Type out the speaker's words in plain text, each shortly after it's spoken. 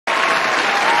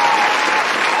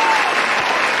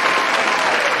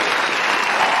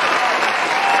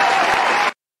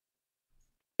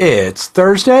It's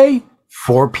Thursday,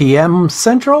 4 p.m.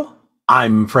 Central.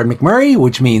 I'm Fred McMurray,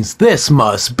 which means this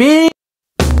must be...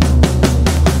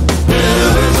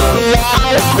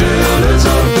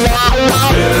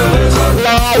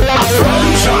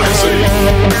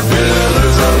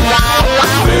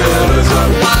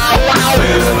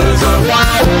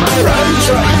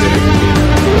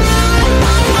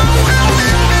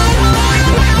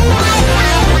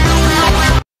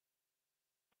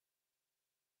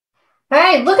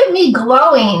 Hey, look at me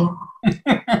glowing.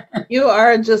 You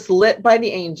are just lit by the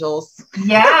angels.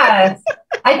 Yes.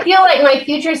 I feel like my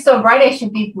future is so bright I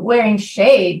should be wearing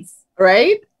shades.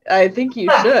 Right? I think you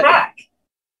should. Heck?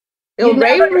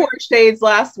 Ray wore shades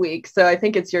last week, so I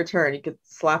think it's your turn. You could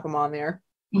slap them on there.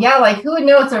 Yeah, like who would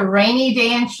know it's a rainy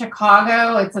day in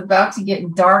Chicago. It's about to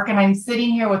get dark and I'm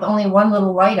sitting here with only one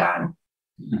little light on.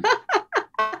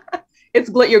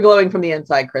 You're glowing from the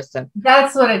inside, Kristin.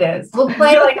 That's what it is. We'll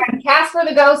play like on Casper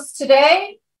the Ghost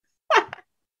today.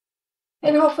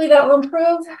 And hopefully that will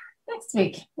improve next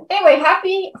week. Anyway,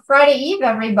 happy Friday Eve,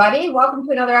 everybody. Welcome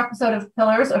to another episode of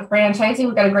Pillars of Franchising.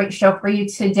 We've got a great show for you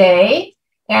today.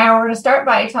 And we're going to start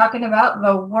by talking about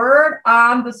the word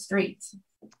on the street.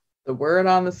 The word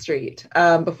on the street.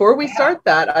 Before we start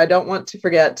that, I don't want to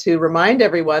forget to remind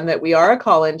everyone that we are a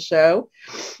call-in show.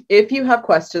 If you have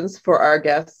questions for our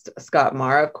guest, Scott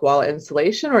Marr of Koala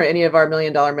Installation, or any of our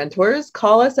Million Dollar Mentors,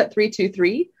 call us at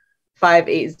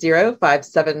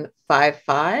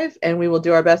 323-580-5755, and we will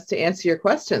do our best to answer your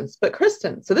questions. But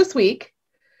Kristin, so this week,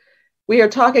 we are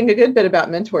talking a good bit about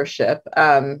mentorship.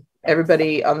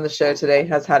 Everybody on the show today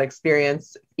has had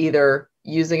experience either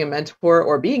using a mentor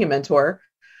or being a mentor.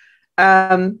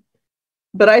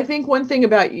 But I think one thing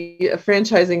about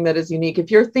franchising that is unique,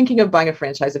 if you're thinking of buying a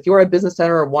franchise, if you're a business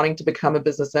owner or wanting to become a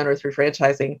business owner through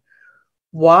franchising,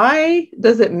 why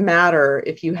does it matter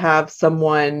if you have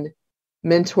someone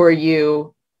mentor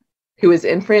you who is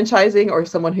in franchising or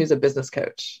someone who's a business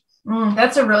coach?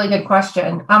 That's a really good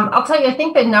question. I'll tell you, I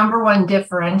think the number one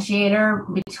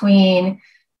differentiator between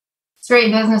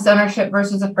straight business ownership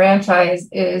versus a franchise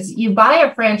is you buy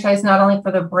a franchise not only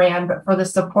for the brand, but for the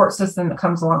support system that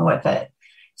comes along with it.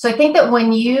 So I think that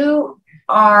when you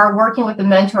are working with a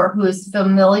mentor who is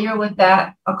familiar with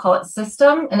that, I'll call it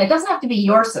system, and it doesn't have to be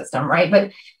your system, right?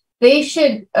 But they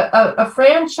should, a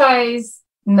franchise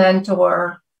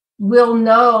mentor will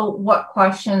know what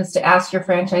questions to ask your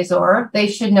franchisor. They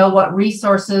should know what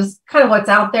resources, kind of what's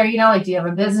out there, like, do you have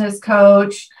a business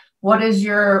coach? What is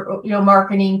your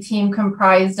marketing team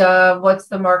comprised of? What's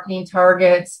the marketing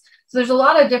targets? So there's a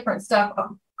lot of different stuff,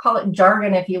 I'll call it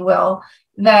jargon, if you will,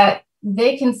 that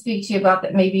they can speak to you about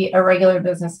that maybe a regular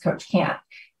business coach can't.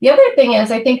 The other thing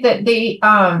is, I think that they,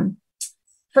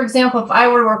 for example, if I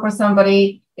were to work with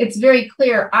somebody, it's very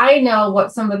clear. I know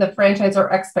what some of the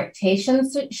franchisor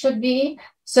expectations should be.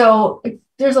 So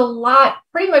there's a lot,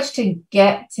 pretty much, to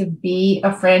get to be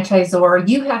a franchisor.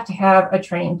 You have to have a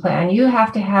training plan. You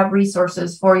have to have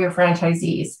resources for your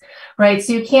franchisees, right?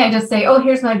 So you can't just say, oh,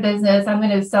 here's my business, I'm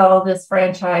going to sell this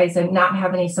franchise and not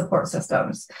have any support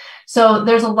systems. So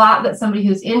there's a lot that somebody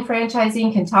who's in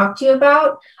franchising can talk to you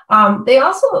about. They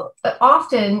also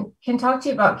often can talk to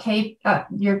you about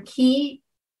your key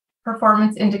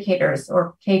performance indicators,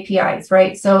 or KPIs,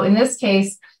 right? So in this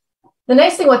case, the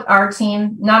nice thing with our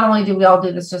team, not only do we all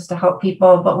do this just to help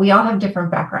people, but we all have different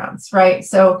backgrounds, right?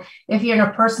 So if you're in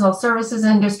a personal services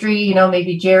industry,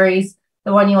 maybe Jerry's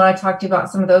the one you want to talk to about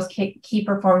some of those key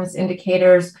performance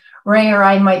indicators. Ray or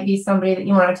I might be somebody that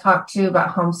you want to talk to about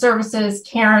home services.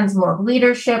 Karen's more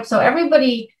leadership. So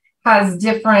everybody has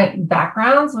different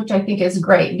backgrounds, which I think is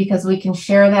great because we can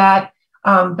share that.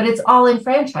 But it's all in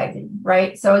franchising,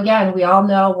 right? So again, we all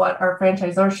know what our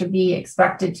franchisor should be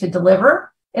expected to deliver.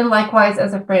 And likewise,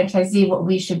 as a franchisee, what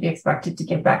we should be expected to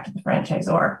give back to the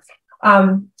franchisor.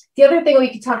 The other thing we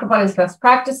could talk about is best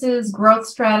practices, growth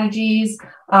strategies,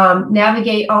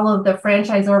 navigate all of the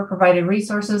franchisor provided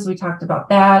resources. We talked about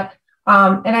that.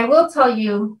 And I will tell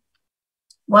you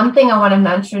one thing I want to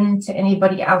mention to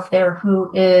anybody out there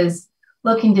who is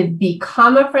looking to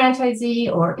become a franchisee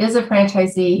or is a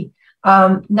franchisee.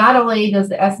 Not only does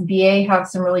the SBA have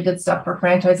some really good stuff for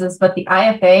franchises, but the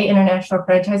IFA, International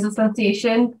Franchise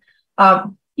Association,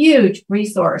 huge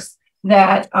resource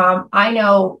that I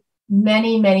know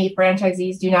many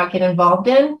franchisees do not get involved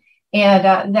in.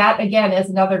 And that, again, is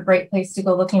another great place to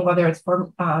go looking, whether it's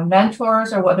for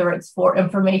mentors or whether it's for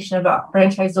information about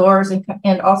franchisors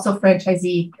and also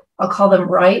franchisee, I'll call them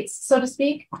rights, so to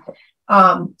speak.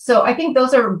 So I think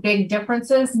those are big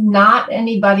differences. Not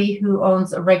anybody who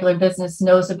owns a regular business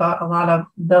knows about a lot of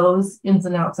those ins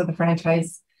and outs of the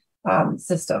franchise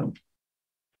system.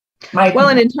 Well,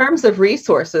 and in terms of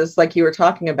resources, like you were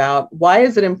talking about, why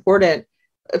is it important?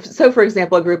 So, for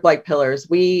example, a group like Pillars,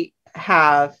 we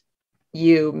have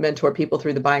you mentor people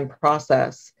through the buying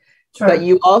process, Sure. but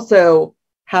you also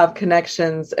have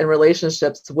connections and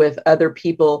relationships with other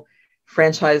people,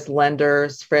 franchise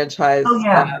lenders, franchise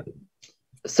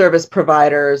service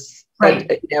providers,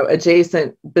 right.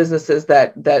 Adjacent businesses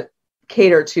that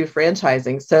cater to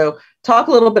franchising. So talk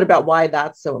a little bit about why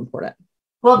that's so important.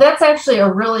 Well, that's actually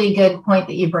a really good point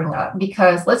that you bring up,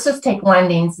 because let's just take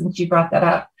lending since you brought that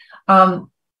up.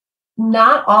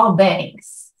 Not all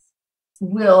banks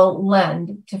will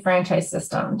lend to franchise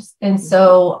systems. And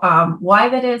so why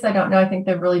that is, I don't know. I think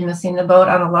they're really missing the boat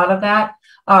on a lot of that.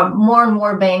 More and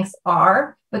more banks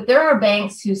are, but there are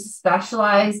banks who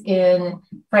specialize in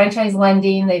franchise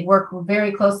lending. They work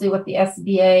very closely with the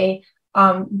SBA.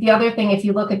 The other thing, if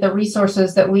you look at the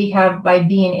resources that we have by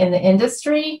being in the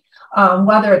industry,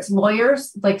 whether it's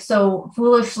lawyers, like so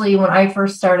foolishly, when I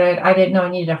first started, I didn't know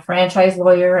I needed a franchise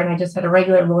lawyer, and I just had a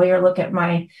regular lawyer look at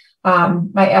my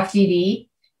my FDD,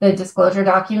 the disclosure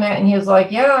document, and he was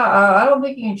like, "Yeah, I don't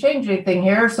think you can change anything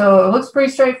here, so it looks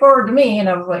pretty straightforward to me." And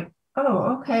I was like,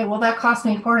 "Oh, okay, well that cost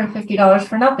me $450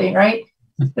 for nothing, right?"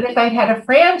 But if I had a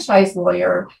franchise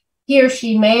lawyer, he or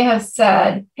she may have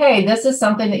said, "Hey, this is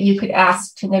something that you could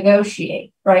ask to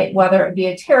negotiate," right? Whether it be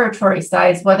a territory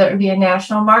size, whether it be a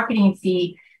national marketing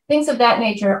fee, things of that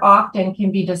nature often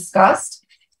can be discussed.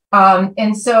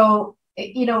 And so,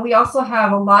 we also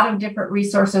have a lot of different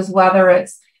resources, whether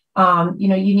it's, you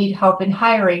need help in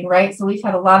hiring, right? So we've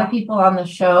had a lot of people on the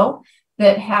show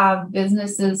that have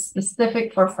businesses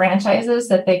specific for franchises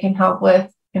that they can help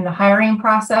with in the hiring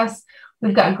process.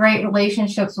 We've got great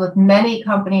relationships with many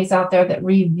companies out there that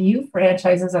review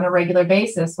franchises on a regular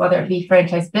basis, whether it be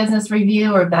Franchise Business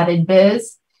Review or Vetted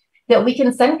Biz, that we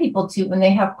can send people to when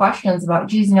they have questions about,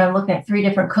 geez, I'm looking at 3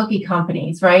 different cookie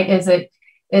companies, right? Is it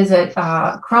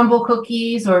Crumble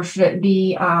cookies, or should it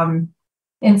be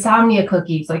Insomnia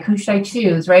cookies? Like, who should I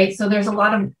choose, right? So there's a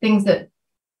lot of things that,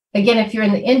 again, if you're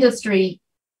in the industry,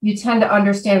 you tend to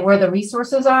understand where the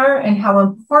resources are and how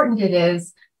important it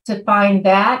is to find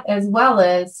that, as well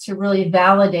as to really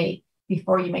validate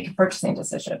before you make a purchasing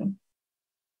decision.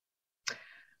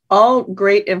 All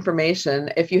great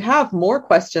information. If you have more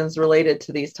questions related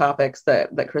to these topics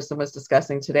that Kristin was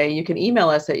discussing today, you can email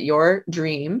us at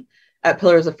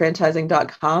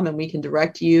yourdream@pillarsoffranchising.com, and we can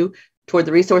direct you toward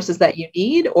the resources that you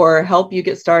need or help you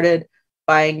get started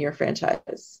buying your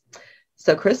franchise.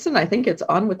 So, Kristin, I think it's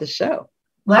on with the show.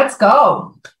 Let's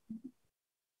go.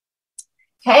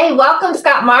 Hey, welcome,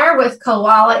 Scott Marr with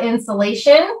Koala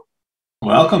Insulation.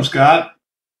 Welcome, Scott.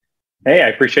 Hey, I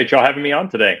appreciate y'all having me on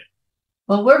today.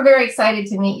 Well, we're very excited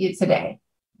to meet you today.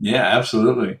 Yeah,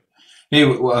 absolutely. Hey,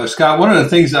 Scott, one of the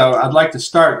things I'd like to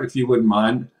start, if you wouldn't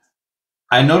mind,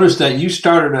 I noticed that you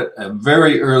started at a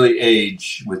very early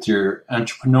age with your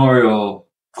entrepreneurial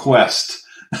quest.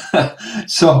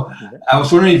 So I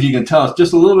was wondering if you can tell us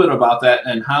just a little bit about that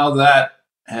and how that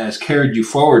has carried you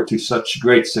forward to such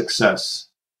great success.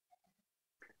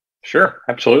 Sure,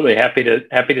 absolutely. Happy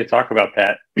to talk about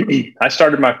that. I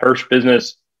started my first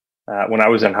business when I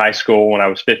was in high school, when I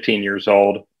was 15 years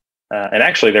old. And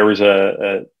actually there was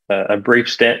a brief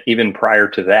stint even prior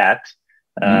to that.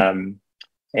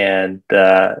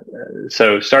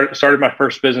 So started my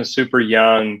first business super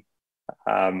young.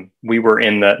 We were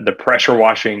in the pressure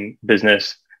washing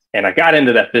business, and I got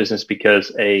into that business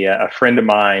because a friend of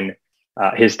mine,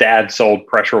 his dad sold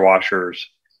pressure washers.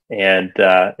 And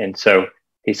so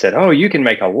he said, "Oh, you can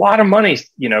make a lot of money,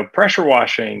 pressure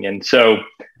washing." And so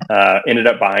ended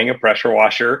up buying a pressure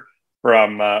washer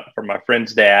from my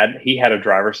friend's dad. He had a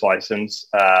driver's license.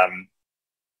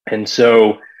 And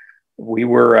so we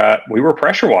were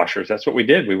pressure washers. That's what we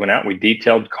did. We went out and we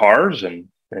detailed cars and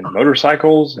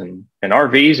motorcycles and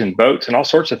RVs and boats and all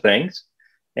sorts of things.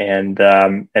 And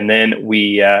then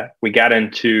we got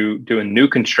into doing new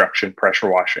construction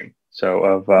pressure washing. So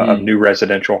of new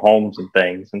residential homes and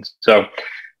things. And so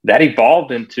that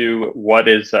evolved into what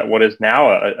is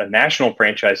now a national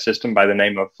franchise system by the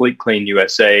name of Fleet Clean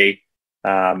USA.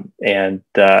 And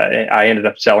I ended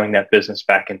up selling that business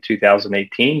back in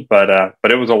 2018, but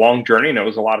it was a long journey and it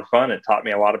was a lot of fun. It taught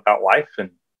me a lot about life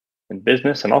and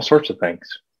business and all sorts of things.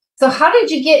 So how did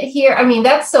you get here? I mean,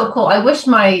 that's so cool. I wish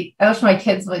my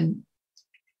kids would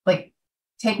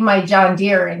take my John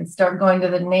Deere and start going to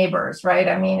the neighbors, right?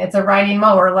 I mean, it's a riding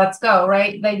mower. Let's go,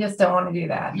 right? They just don't want to do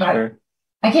that. But Sure.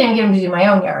 I can't even get them to do my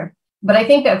own yard. But I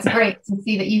think that's great to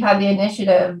see that you had the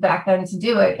initiative back then to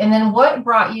do it. And then what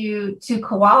brought you to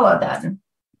Koala then?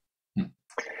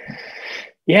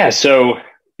 Yeah. So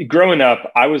growing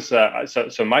up, I was,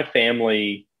 so my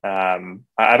family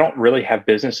I don't really have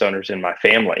business owners in my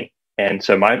family. And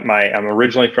so I'm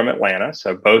originally from Atlanta.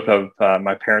 So both of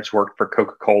my parents worked for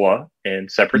Coca-Cola in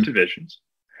separate divisions.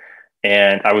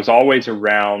 And I was always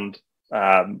around,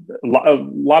 a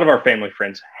lot of our family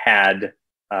friends had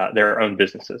their own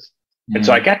businesses. And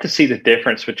so I got to see the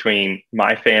difference between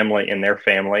my family and their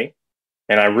family.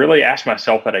 And I really asked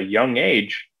myself at a young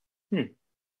age,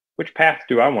 which path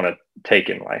do I want to take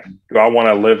in life? Do I want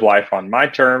to live life on my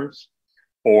terms,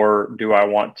 or do I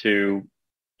want to,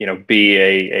 be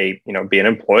be an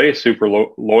employee, a super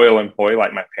loyal employee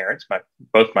like my parents?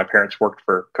 Both my parents worked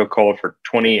for Coca-Cola for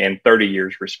 20 and 30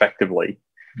 years respectively.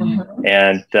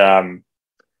 And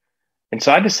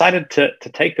so I decided to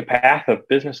take the path of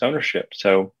business ownership.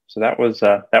 So that was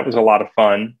a lot of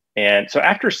fun. And so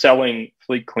after selling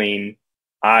Fleet Clean,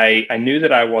 I knew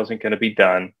that I wasn't going to be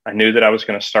done. I knew that I was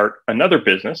going to start another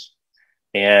business,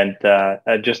 and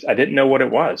I didn't know what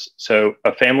it was. So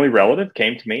a family relative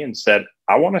came to me and said,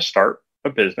 I want to start a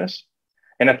business.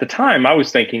 And at the time I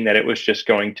was thinking that it was just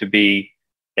going to be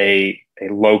a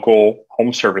local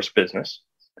home service business.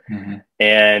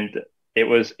 And it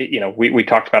was, we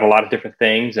talked about a lot of different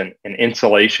things, and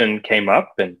insulation came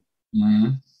up. And,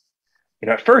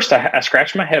 at first I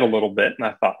scratched my head a little bit, and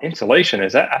I thought, insulation,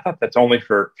 I thought that's only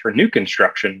for new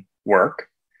construction work.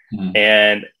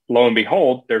 And lo and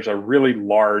behold, there's a really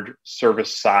large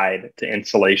service side to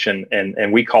insulation.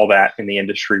 And we call that in the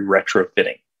industry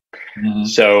retrofitting.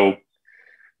 So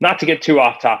not to get too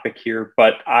off topic here,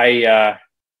 but we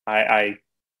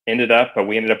ended up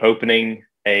opening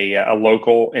a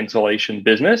local insulation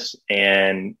business,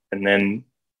 and then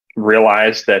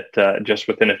realized that just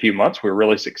within a few months we were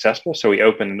really successful. So we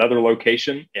opened another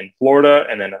location in Florida,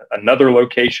 and then another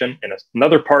location in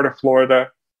another part of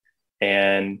Florida,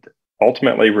 and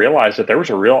ultimately realized that there was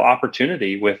a real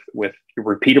opportunity with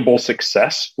repeatable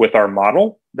success with our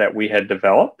model that we had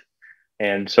developed.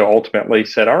 And so ultimately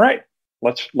said, all right,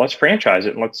 let's franchise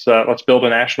it, and let's build a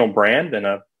national brand in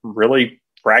a really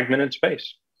fragmented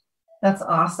space. That's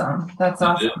awesome. That's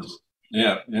awesome.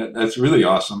 Yeah, that's really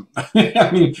awesome.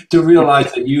 I mean, to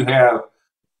realize that you have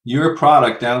your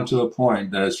product down to a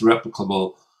point that is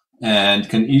replicable and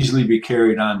can easily be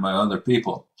carried on by other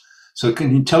people. So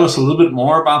can you tell us a little bit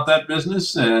more about that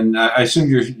business? And I assume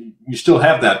you still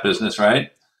have that business,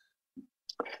 right?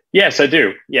 Yes, I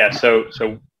do. Yeah. So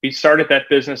we started that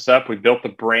business up. We built the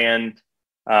brand.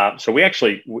 So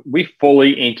we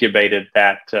fully incubated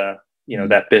that,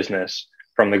 that business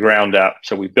from the ground up.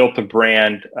 So we built the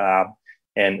brand,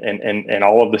 and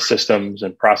all of the systems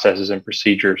and processes and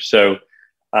procedures. So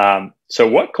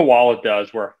what Koala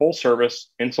does, we're a full service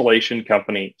insulation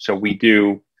company. So we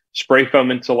do spray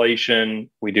foam insulation.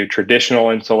 We do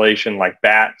traditional insulation like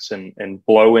bats and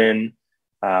blow in.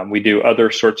 We do other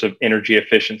sorts of energy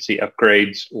efficiency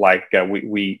upgrades, like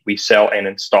we sell and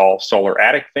install solar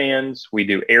attic fans. We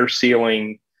do air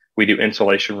sealing. We do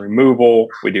insulation removal.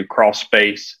 We do crawl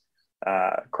space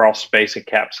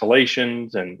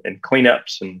encapsulations and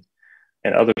cleanups and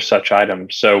other such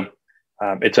items. So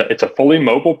it's a fully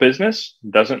mobile business.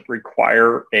 Doesn't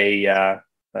require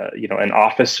an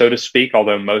office, so to speak.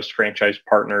 Although most franchise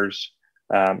partners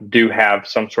do have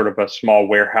some sort of a small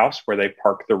warehouse where they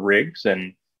park the rigs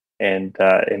and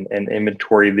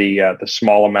inventory the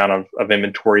small amount of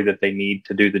inventory that they need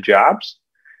to do the jobs.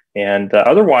 And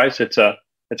otherwise, it's a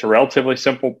relatively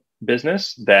simple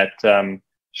business that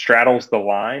straddles the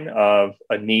line of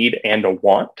a need and a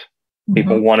want.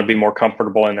 People want to be more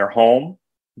comfortable in their home.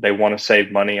 They want to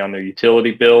save money on their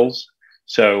utility bills.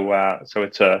 So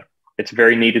it's a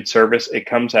very needed service. It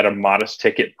comes at a modest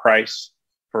ticket price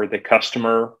for the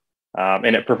customer,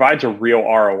 and it provides a real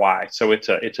ROI. So it's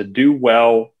a do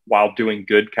well while doing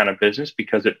good kind of business,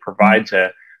 because it provides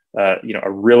a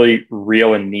really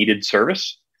real and needed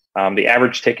service. The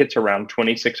average ticket's around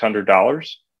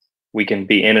 $2,600. We can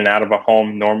be in and out of a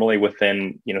home normally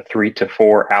within 3 to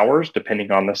 4 hours,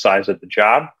 depending on the size of the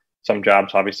job. Some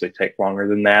jobs obviously take longer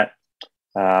than that.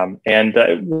 And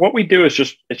what we do is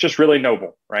it's just really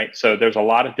noble, right? So there's a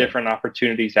lot of different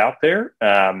opportunities out there.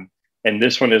 And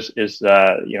this one is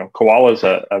Koala is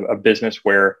a business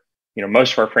where,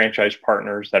 most of our franchise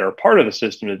partners that are part of the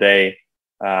system today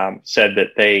said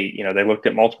that they looked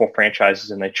at multiple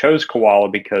franchises and they chose Koala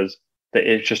because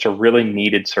it's just a really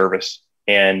needed service.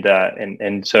 And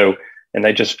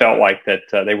they just felt like that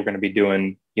they were going to be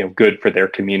doing, good for their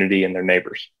community and their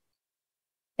neighbors.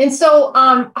 And so,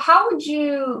 how would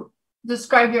you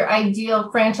describe your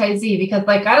ideal franchisee? Because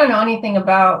I don't know anything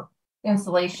about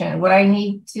insulation. Would I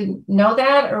need to know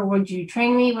that, or would you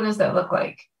train me? What does that look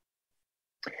like?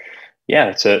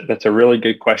 Yeah, that's a really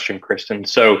good question, Kristin.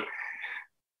 So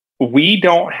We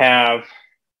don't have,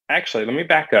 actually, let me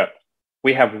back up.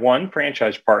 We have one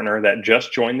franchise partner that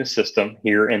just joined the system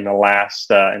here in the last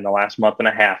month and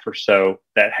a half or so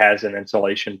that has an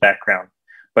insulation background.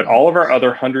 But all of our other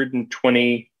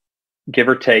 120, give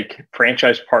or take,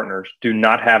 franchise partners do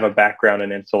not have a background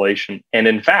in insulation. And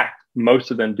in fact,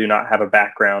 most of them do not have a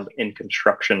background in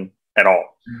construction at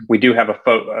all. We do have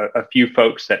a few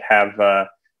folks that have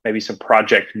maybe some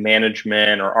project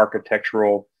management or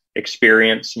architectural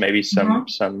experience, maybe some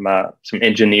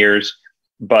engineers.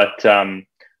 But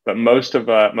most of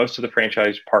the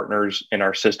franchise partners in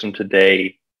our system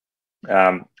today,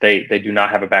 they do not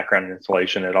have a background in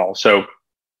insulation at all. So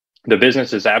the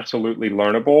business is absolutely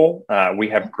learnable. We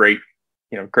have great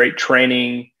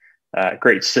training,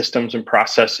 great systems and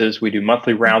processes. We do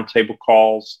monthly roundtable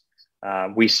calls.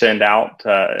 We send out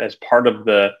as part of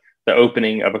the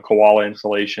opening of a Koala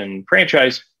insulation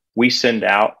franchise. We send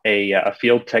out a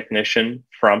field technician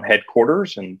from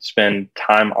headquarters and spend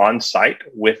time on site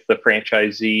with the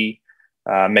franchisee,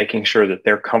 making sure that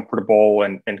they're comfortable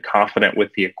and confident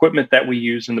with the equipment that we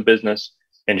use in the business,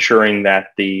 ensuring that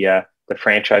the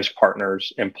franchise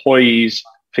partners' employees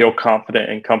feel confident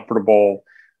and comfortable.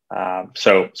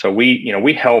 So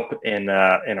we help in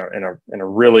a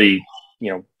really,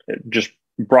 just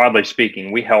broadly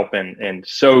speaking, we help in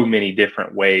so many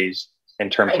different ways in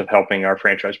terms of helping our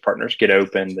franchise partners get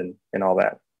opened and all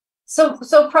that.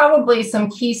 So probably some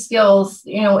key skills,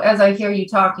 as I hear you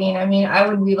talking, I mean, I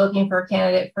would be looking for a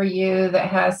candidate for you that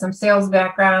has some sales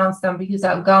background, somebody who's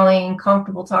outgoing,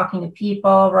 comfortable talking to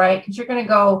people, right? Because you're going to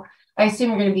go, I assume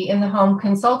you're going to be in the home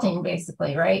consulting,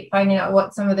 basically, right? Finding out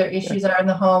what some of their issues are in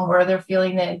the home, where they're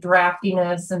feeling that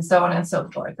draftiness and so on and so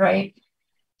forth, right?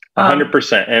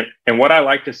 100%. And what I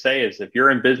like to say is, if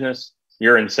you're in business,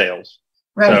 you're in sales.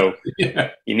 Right. So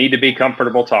you need to be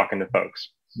comfortable talking to folks.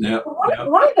 Yeah.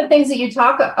 One of the things that you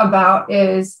talk about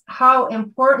is how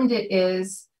important it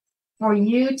is for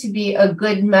you to be a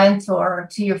good mentor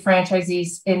to your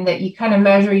franchisees, in that you kind of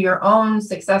measure your own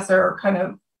success or kind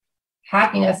of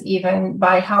happiness even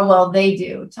by how well they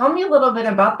do. Tell me a little bit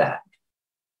about that.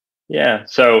 Yeah.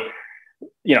 So,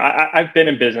 I've been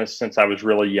in business since I was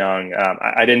really young.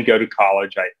 I didn't go to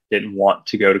college. I didn't want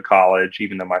to go to college,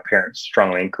 even though my parents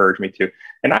strongly encouraged me to.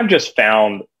 And I've just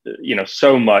found,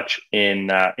 so much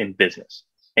in business.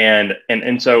 And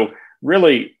so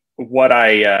really what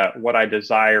I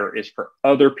desire is for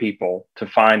other people to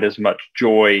find as much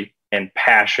joy and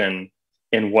passion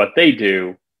in what they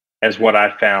do as what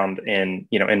I found in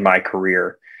my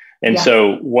career. And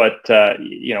so what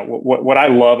I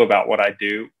love about what I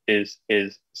do is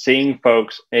seeing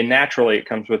folks, and naturally it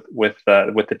comes with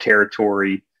the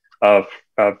territory of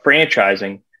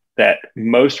franchising, that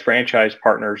most franchise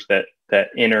partners that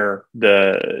enter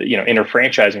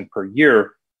franchising per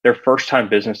year, they're first time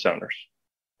business owners.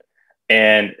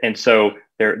 And so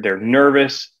they're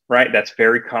nervous, right? That's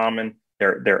very common.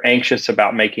 They're anxious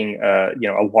about making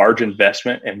a large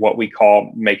investment in what we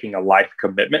call making a life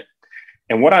commitment.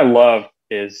 And what I love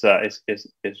is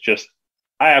just,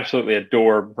 I absolutely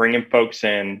adore bringing folks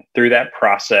in through that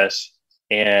process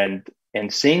and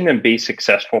seeing them be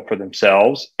successful for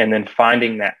themselves, and then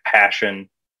finding that passion,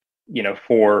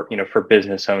 for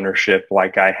business ownership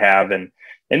like I have. And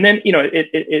then,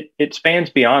 it spans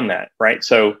beyond that, right?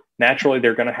 So naturally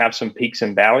they're going to have some peaks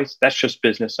and valleys. That's just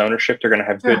business ownership. They're going to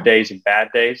have good days and bad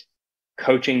days.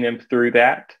 Coaching them through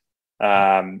that,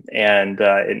 and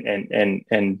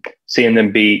seeing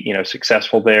them be,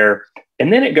 successful there.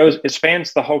 And then it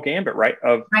spans the whole gambit, right?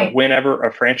 Of whenever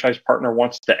a franchise partner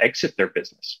wants to exit their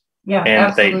business. Yeah. And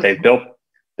absolutely.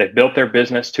 they've built their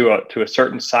business to a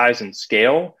certain size and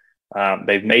scale.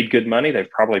 They've made good money. They've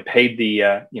probably paid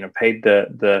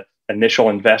the initial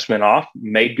investment off,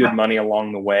 made good money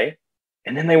along the way,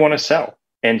 and then they want to sell.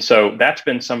 And so that's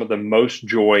been some of the most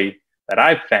joy that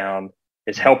I've found,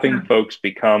 is helping folks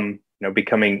becoming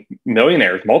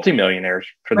millionaires, multimillionaires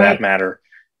for that matter.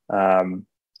 And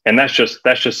that's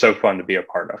just so fun to be a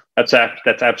part of.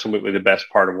 That's absolutely the best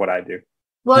part of what I do.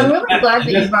 Well, I'm really glad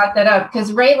that you brought that up,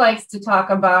 because Ray likes to talk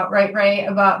about, Ray,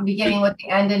 about beginning with the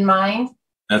end in mind.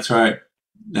 That's right.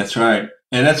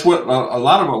 And that's what a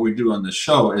lot of what we do on the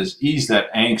show is ease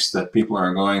that angst that people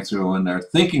are going through when they're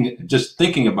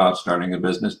thinking about starting a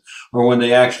business, or when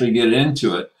they actually get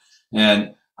into it.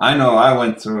 And I know I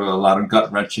went through a lot of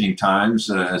gut-wrenching times,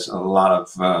 as a lot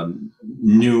of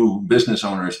new business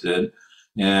owners did.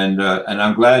 And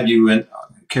I'm glad you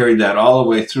carried that all the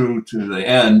way through to the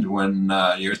end, when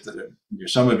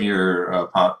some of your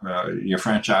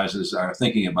franchises are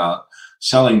thinking about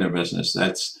selling their business.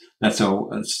 That's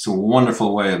a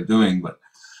wonderful way of doing. But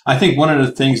I think one of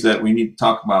the things that we need to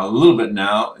talk about a little bit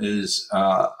now is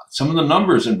some of the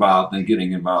numbers involved in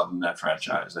getting involved in that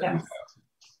franchise that you have.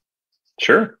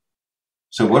 Sure.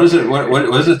 So what is it? What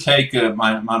does it take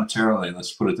monetarily?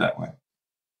 Let's put it that way.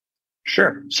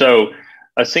 Sure. So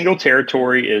a single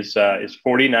territory is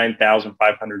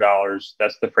 $49,500.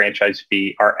 That's the franchise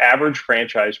fee. Our average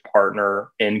franchise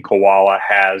partner in Koala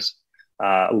has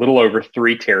a little over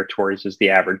 3 territories is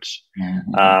the average.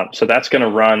 Mm-hmm. So that's going to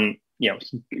run,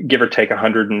 give or take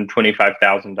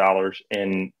 $125,000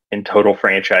 in total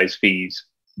franchise fees.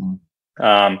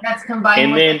 That's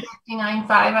combined with the 59.5.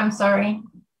 I'm sorry.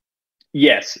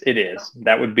 Yes, it is.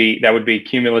 That would be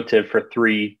cumulative for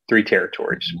three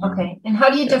territories. Okay. And how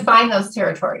do you define those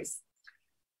territories?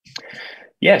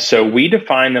 Yeah, so we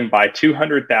define them by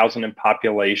 200,000 in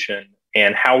population,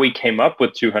 and how we came up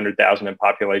with 200,000 in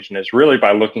population is really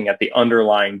by looking at the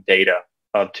underlying data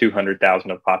of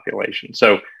 200,000 of population.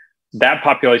 So that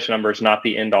population number is not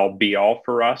the end all be all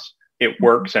for us. It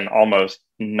works in almost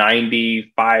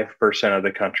 95% of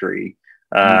the country.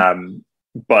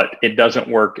 But it doesn't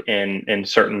work in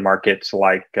certain markets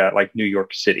like New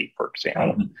York City, for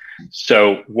example.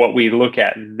 So what we look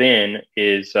at then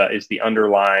is the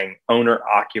underlying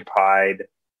owner-occupied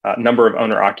number of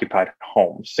owner-occupied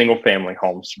homes, single-family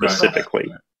homes specifically.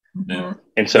 Right. Yeah.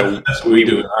 And so that's what we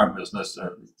do in our business.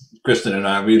 Kristin and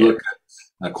I, we look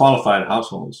at qualified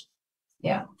households.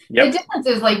 Yeah. Yep. The difference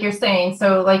is like you're saying.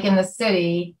 So like in the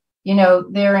city,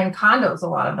 they're in condos, a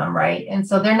lot of them, right? And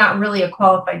so they're not really a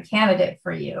qualified candidate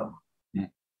for you.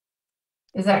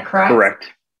 Is that correct?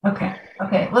 Correct. Okay.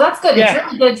 Well, that's good. Yeah. It's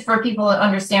really good for people to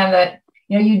understand that,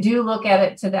 you do look at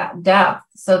it to that depth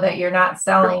so that you're not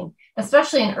selling,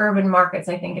 especially in urban markets.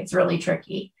 I think it's really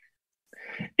tricky.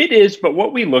 It is, but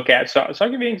what we look at, so I'll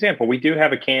give you an example. We do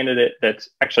have a candidate that's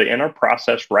actually in our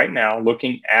process right now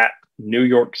looking at New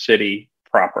York City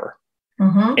proper.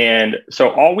 Mm-hmm. And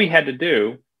so all we had to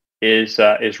do is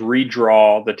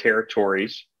redraw the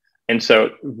territories. And so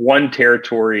one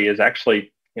territory is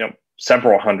actually,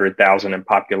 several 100,000 in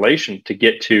population to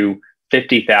get to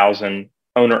 50,000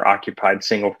 owner-occupied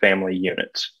single-family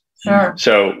units. Sure.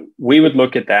 So we would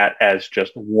look at that as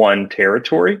just one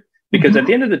territory, because at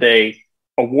the end of the day,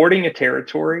 awarding a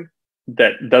territory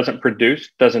that doesn't produce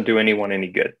doesn't do anyone any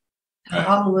good.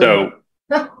 So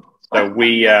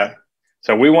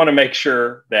we want to make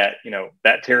sure that,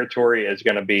 that territory is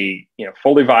going to be,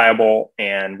 fully viable,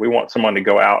 and we want someone to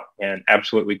go out and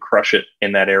absolutely crush it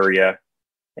in that area.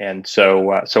 And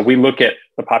so we look at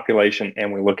the population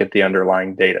and we look at the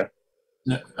underlying data.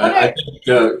 I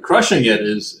think crushing it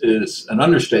is an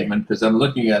understatement, because I'm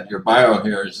looking at your bio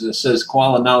here. It says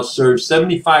Koala now serves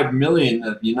 75 million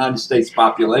of the United States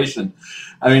population.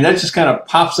 I mean, that just kind of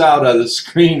pops out of the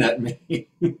screen at me.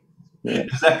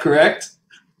 Is that correct?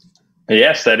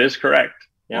 Yes, that is correct.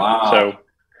 Yeah. Wow.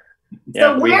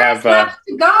 So we have left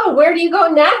to go. Where do you go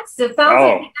next? It sounds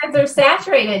like you guys are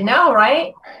saturated. No,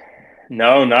 right?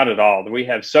 No, not at all. We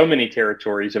have so many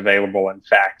territories available. In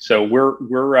fact, so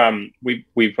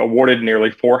we've awarded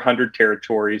nearly 400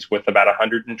 territories with about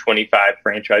 125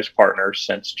 franchise partners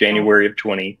since January of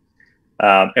 20.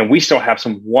 And we still have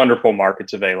some wonderful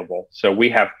markets available. So we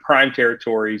have prime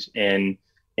territories in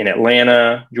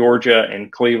Atlanta, Georgia,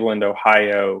 in Cleveland,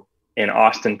 Ohio, in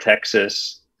Austin,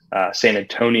 Texas, San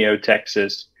Antonio,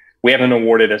 Texas. We haven't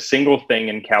awarded a single thing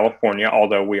in California,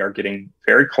 although we are getting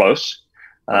very close.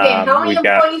 Okay, how many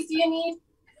employees do you need?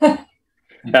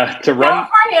 To run?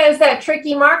 California is that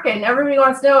tricky market, and everybody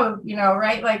wants to know,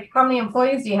 right? Like, how many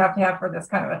employees do you have to have for this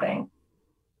kind of a thing?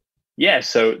 Yeah,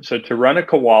 so to run a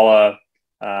Koala,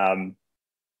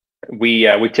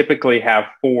 we typically have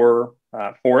four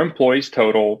employees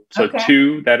total. So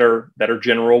 2 that are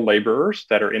general laborers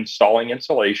that are installing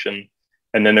insulation,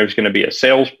 and then there's going to be a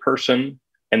salesperson,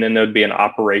 and then there'd be an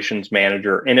operations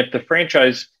manager. And if the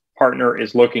franchise partner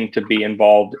is looking to be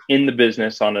involved in the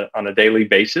business on a daily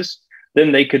basis,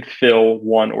 then they could fill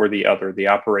one or the other, the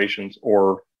operations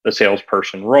or the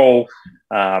salesperson role.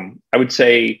 I would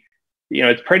say,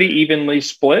 it's pretty evenly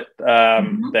split.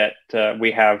 That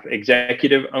we have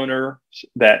executive owners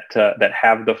that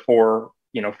have the 4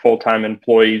 full-time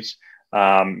employees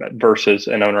versus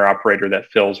an owner operator that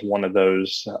fills one of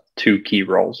those 2 key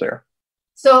roles there.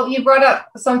 So you brought up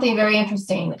something very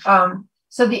interesting.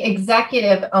 So the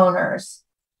executive owners,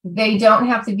 they don't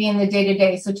have to be in the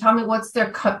day-to-day. So tell me, what's their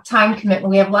time commitment?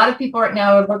 We have a lot of people right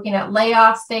now are looking at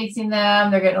layoffs facing them.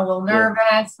 They're getting a little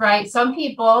nervous, right? Some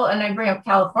people, and I bring up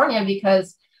California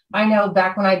because I know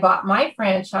back when I bought my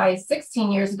franchise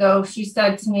 16 years ago, she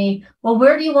said to me, well,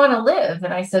 where do you want to live?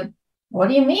 And I said, what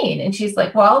do you mean? And she's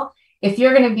like, well, if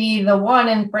you're going to be the one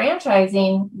in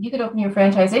franchising, you could open your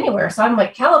franchise anywhere. So I'm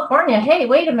like, California, hey,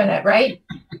 wait a minute, right?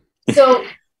 So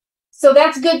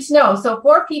that's good to know. So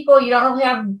for people, you don't really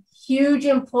have huge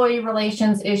employee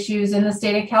relations issues in the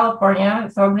state of California.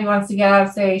 If somebody wants to get out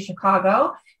of, say,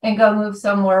 Chicago and go move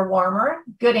somewhere warmer,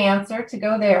 good answer to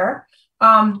go there.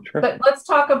 Sure. But let's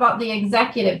talk about the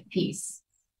executive piece.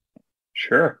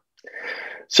 Sure.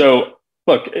 So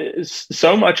look,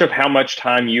 so much of how much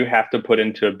time you have to put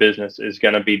into a business is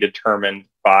going to be determined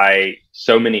by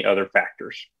so many other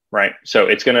factors, right? So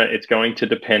it's going to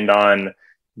depend on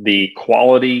the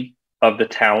quality of the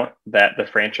talent that the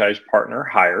franchise partner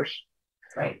hires.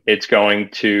 Right. It's going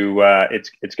to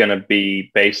it's going to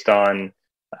be based on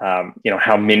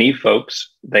how many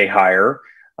folks they hire,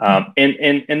 and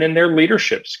then their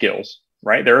leadership skills,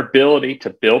 right? Their ability to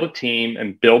build a team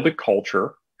and build a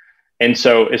culture. And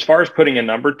so, as far as putting a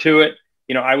number to it,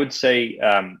 I would say,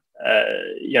 I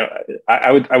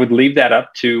would leave that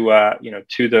up to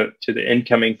the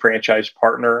incoming franchise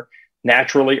partner.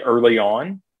 Naturally, early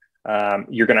on,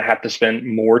 you're going to have to spend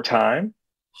more time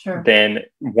than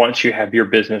once you have your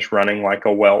business running like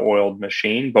a well-oiled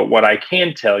machine. But what I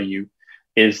can tell you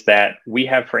is that we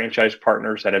have franchise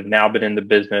partners that have now been in the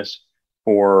business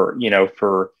for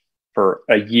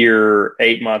a year,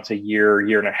 8 months, a year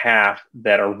and a half,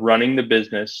 that are running the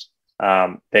business.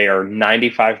 They are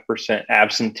 95%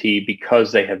 absentee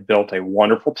because they have built a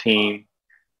wonderful team.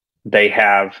 They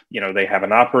have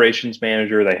an operations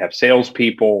manager. They have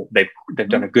salespeople. They've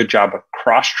done a good job of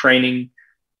cross training.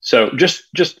 So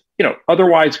just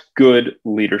otherwise good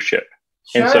leadership.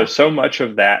 Sure. And so much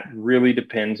of that really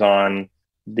depends on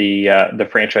the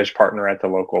franchise partner at the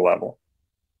local level.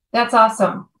 That's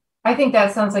awesome. I think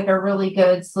that sounds like a really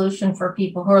good solution for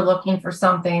people who are looking for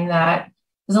something that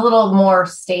is a little more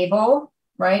stable,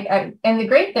 right? And the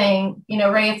great thing,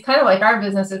 Ray, it's kind of like our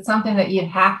business. It's something that you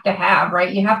have to have,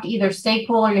 right? You have to either stay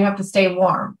cool or you have to stay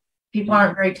warm. People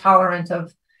aren't very tolerant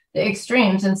of the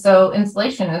extremes. And so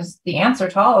insulation is the answer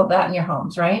to all of that in your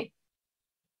homes, right?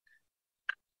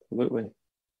 Absolutely.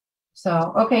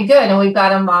 So, okay, good. And we've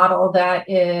got a model that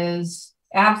is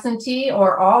absentee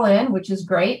or all in, which is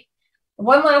great.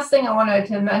 One last thing I wanted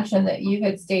to mention that you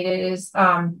had stated is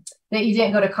that you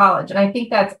didn't go to college. And I think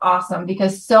that's awesome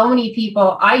because so many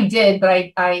people, I did, but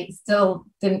I still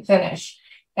didn't finish.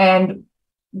 And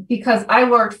because I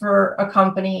worked for a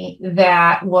company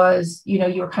that was, you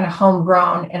were kind of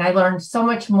homegrown, and I learned so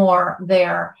much more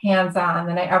there hands-on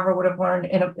than I ever would have learned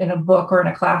in a book or in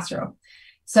a classroom.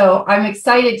 So I'm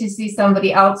excited to see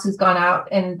somebody else who's gone out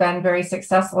and been very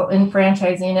successful in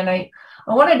franchising. And I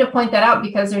wanted to point that out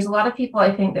because there's a lot of people,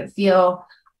 I think, that feel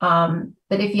that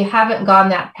if you haven't gone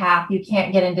that path, you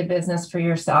can't get into business for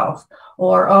yourself,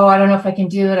 or, oh, I don't know if I can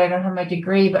do it. I don't have my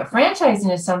degree. But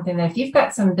franchising is something that if you've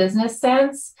got some business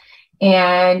sense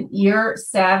and you're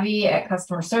savvy at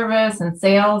customer service and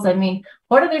sales, I mean,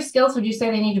 what other skills would you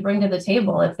say they need to bring to the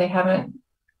table if they haven't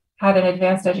had an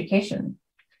advanced education?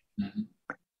 Mm-hmm.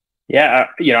 Yeah,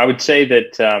 I would say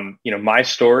that, my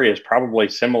story is probably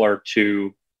similar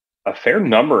to a fair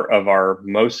number of our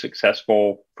most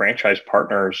successful franchise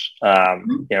partners. I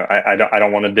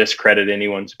don't want to discredit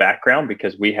anyone's background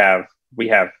because we have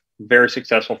very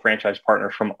successful franchise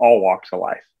partners from all walks of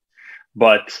life.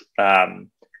 But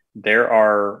there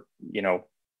are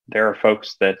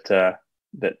folks that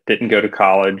didn't go to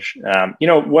college.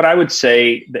 What I would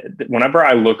say that whenever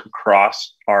I look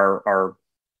across our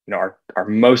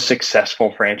most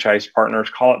successful franchise partners,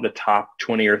 call it the top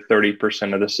 20 or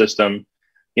 30% of the system.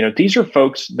 These are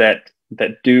folks that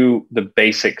do the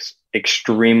basics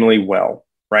extremely well,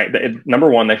 right? Number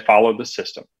one, they follow the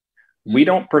system. We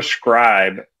don't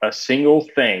prescribe a single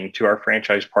thing to our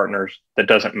franchise partners that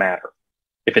doesn't matter.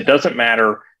 If it doesn't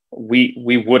matter,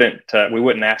 we wouldn't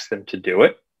ask them to do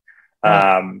it.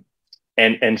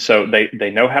 And so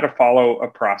they know how to follow a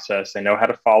process. They know how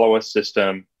to follow a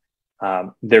system.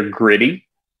 They're gritty,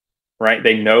 right?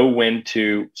 They know when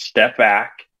to step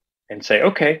back and say,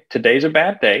 okay, today's a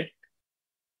bad day.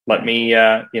 Let me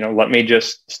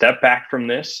just step back from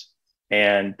this,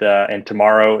 and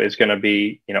tomorrow is going to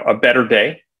be, a better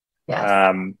day.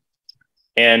 Yes.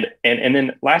 And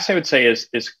then last I would say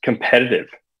is competitive.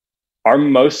 Our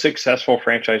most successful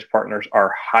franchise partners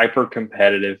are hyper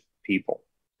competitive people.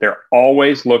 They're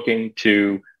always looking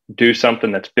to do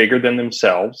something that's bigger than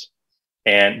themselves,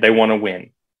 and they want to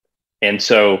win. And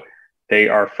so they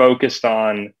are focused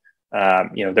on, how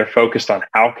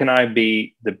can I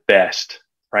be the best,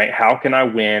 right? How can I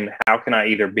win? How can I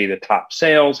either be the top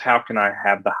sales? How can I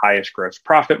have the highest gross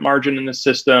profit margin in the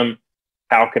system?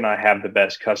 How can I have the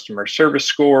best customer service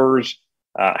scores?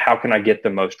 How can I get the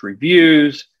most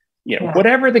reviews?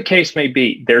 whatever the case may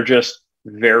be, they're just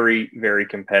very, very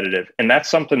competitive. And that's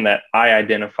something that I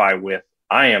identify with.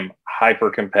 I am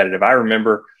hyper competitive. I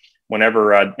remember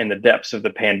whenever in the depths of the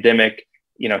pandemic,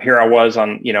 here I was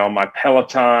on my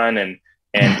Peloton and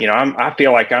I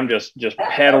feel like I'm just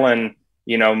pedaling,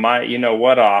 my,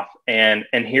 what off. And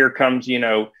here comes,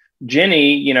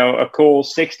 Jenny, a cool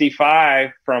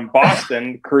 65 from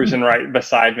Boston cruising right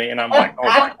beside me. And I'm like, oh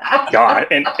my God.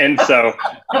 And so,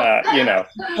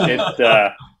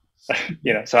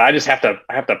 so I just have to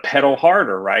pedal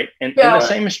harder. Right. And the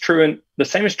same is true in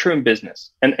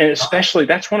business. And especially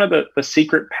that's one of the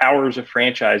secret powers of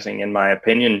franchising, in my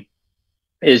opinion,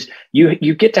 is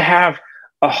you get to have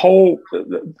a whole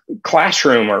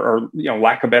classroom or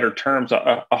lack of better terms,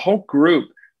 a whole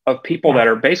group of people that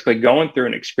are basically going through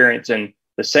and experiencing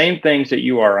the same things that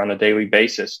you are on a daily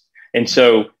basis. And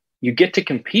so you get to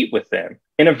compete with them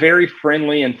in a very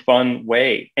friendly and fun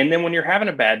way. And then when you're having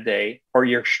a bad day or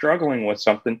you're struggling with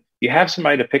something, you have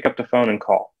somebody to pick up the phone and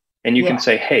call. And you can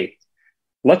say, hey,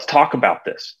 let's talk about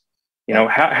this.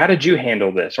 How did you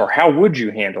handle this? Or how would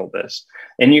you handle this?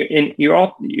 And you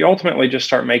ultimately just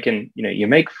start making, you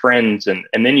make friends and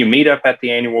then you meet up at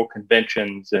the annual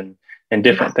conventions and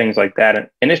different things like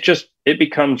that. And it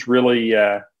becomes really,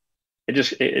 I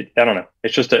don't know.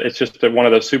 It's just one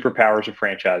of those superpowers of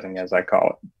franchising, as I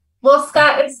call it. Well,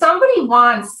 Scott, if somebody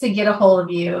wants to get a hold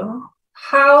of you,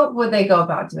 how would they go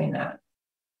about doing that?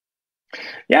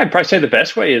 Yeah, I'd probably say the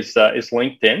best way is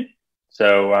LinkedIn.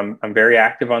 So I'm very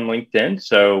active on LinkedIn.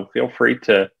 So feel free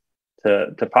to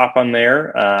pop on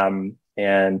there.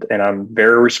 And I'm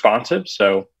very responsive.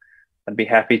 So I'd be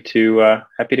happy to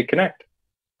connect.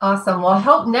 Awesome. Well, I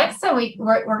hope next time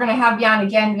we're going to have you on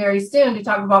again very soon to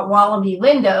talk about Wallaby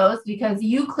windows, because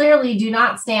you clearly do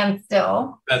not stand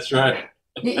still. That's right.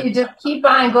 You just keep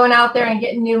on going out there and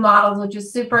getting new models, which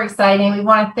is super exciting. We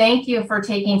want to thank you for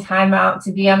taking time out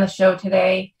to be on the show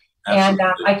today. Absolutely.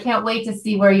 And I can't wait to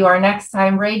see where you are next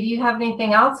time. Ray, do you have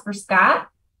anything else for Scott?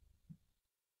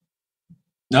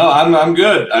 No, I'm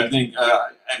good. I think,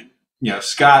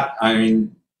 Scott,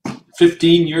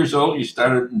 15 years old, you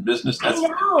started in business. That's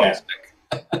fantastic.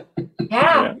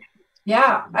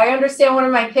 Yeah. I understand one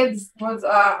of my kids was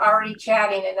already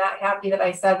chatting and not happy that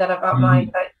I said that about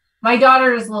mine, but my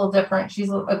daughter is a little different. She's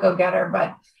a go-getter,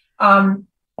 but and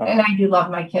I do love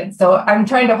my kids. So I'm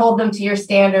trying to hold them to your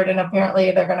standard, and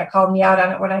apparently they're going to call me out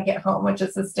on it when I get home, which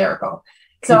is hysterical.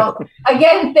 So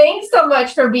again, thanks so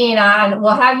much for being on.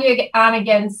 We'll have you on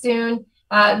again soon.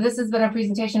 This has been a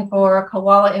presentation for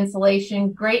Koala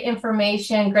Insulation. Great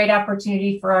information, great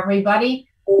opportunity for everybody.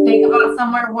 Think about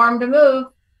somewhere warm to move.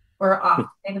 We're off to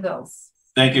pay the bills.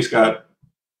 Thank you, Scott.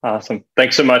 Awesome.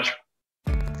 Thanks so much.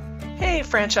 Hey,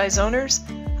 franchise owners.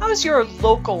 How's your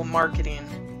local marketing?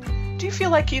 Do you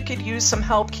feel like you could use some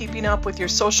help keeping up with your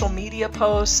social media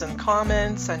posts and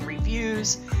comments and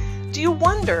reviews? Do you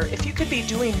wonder if you could be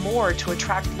doing more to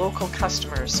attract local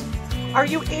customers? Are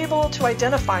you able to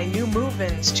identify new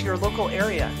move-ins to your local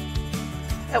area?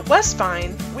 At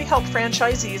Westvine, we help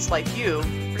franchisees like you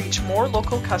reach more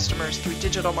local customers through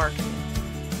digital marketing.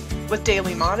 With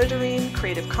daily monitoring,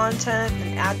 creative content,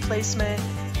 and ad placement,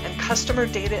 and customer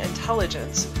data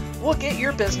intelligence, we'll get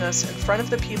your business in front of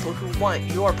the people who want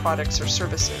your products or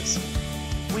services.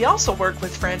 We also work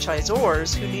with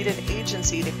franchisors who need an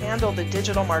agency to handle the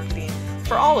digital marketing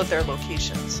for all of their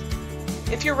locations.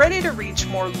 If you're ready to reach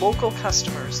more local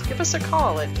customers, give us a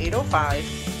call at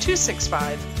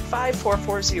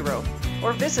 805-265-5440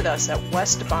 or visit us at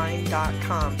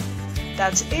westvine.com.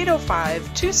 That's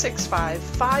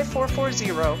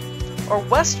 805-265-5440 or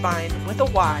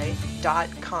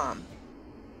westvine.com.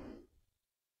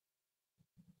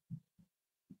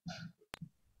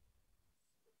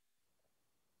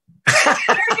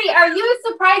 Are you as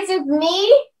surprised as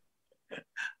me?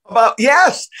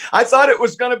 Yes, I thought it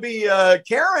was going to be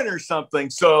Karen or something,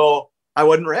 so I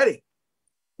wasn't ready.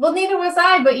 Well, neither was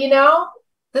I, but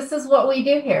this is what we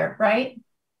do here, right?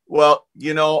 Well,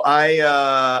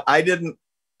 I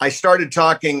started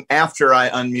talking after I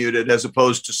unmuted as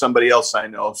opposed to somebody else I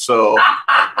know, so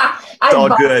it's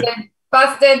all good.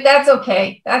 Busted. That's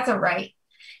okay. That's all right.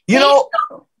 Go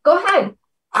ahead.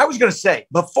 I was going to say,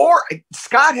 before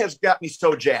Scott has got me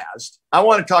so jazzed, I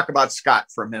want to talk about Scott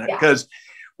for a minute because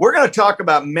we're going to talk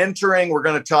about mentoring. We're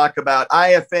going to talk about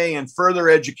IFA and further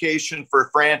education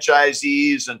for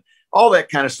franchisees and all that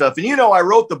kind of stuff. And, I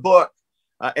wrote the book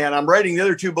and I'm writing the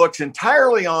other two books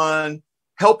entirely on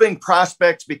helping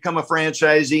prospects become a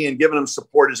franchisee and giving them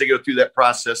support as they go through that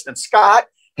process. And Scott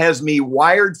has me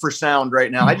wired for sound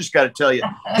right now. I just got to tell you,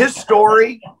 his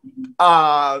story,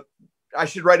 I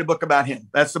should write a book about him.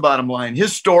 That's the bottom line.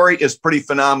 His story is pretty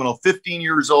phenomenal. 15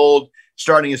 years old,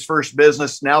 starting his first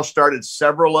business, now started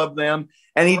several of them.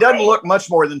 And he doesn't look much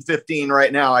more than 15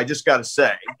 right now. I just got to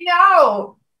say.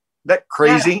 No. That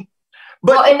crazy. Yeah.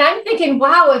 But, well, and I'm thinking,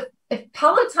 wow, if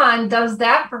Peloton does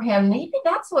that for him, maybe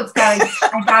that's what's got to,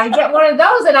 I got to get one of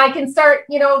those and I can start,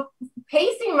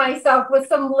 pacing myself with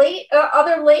some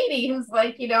other lady who's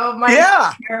like,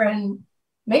 my sister, and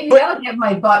maybe that'll get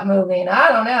my butt moving. I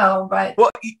don't know, but. Well,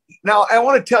 now I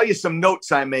want to tell you some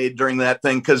notes I made during that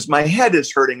thing because my head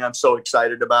is hurting. I'm so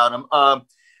excited about him.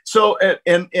 So,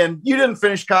 and you didn't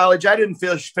finish college. I didn't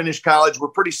finish college. We're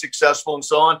pretty successful and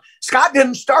so on. Scott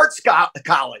didn't start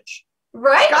college.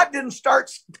 Right. Scott didn't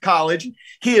start college.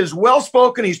 He is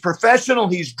well-spoken. He's professional.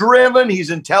 He's driven. He's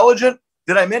intelligent.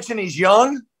 Did I mention he's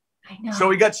young? I know. So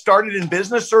he got started in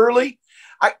business early.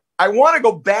 I want to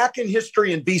go back in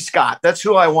history and be Scott. That's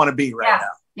who I want to be right now.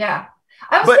 Yeah.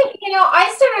 I was thinking,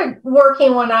 I started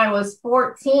working when I was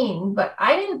 14, but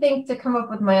I didn't think to come up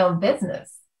with my own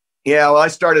business. Yeah, well, I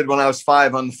started when I was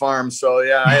 5 on the farm, so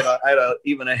yeah, I had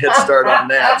even a head start on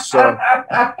that. So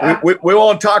we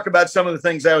won't talk about some of the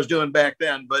things I was doing back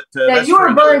then, but you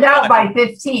were burned out by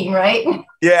 15, right?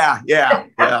 Yeah.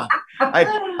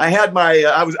 I had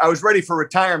I was ready for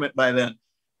retirement by then.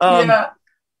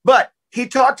 But he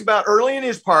talked about early in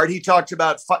his part. He talked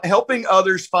about helping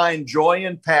others find joy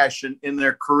and passion in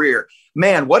their career.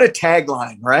 Man, what a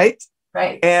tagline, right?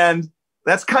 Right. And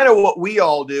that's kind of what we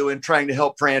all do in trying to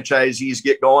help franchisees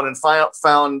get going and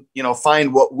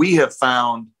find what we have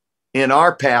found in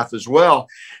our path as well.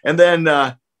 And then,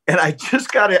 and I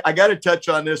just got to touch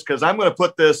on this because I'm going to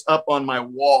put this up on my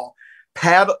wall.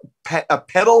 Pedal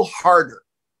harder.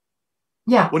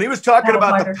 Yeah. When he was talking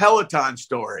about the Peloton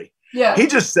story, he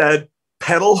just said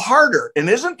pedal harder. And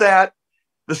isn't that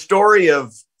the story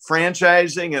of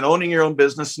franchising and owning your own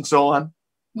business and so on?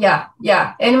 Yeah.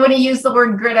 And when he used the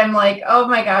word grit, I'm like, oh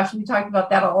my gosh, we talked about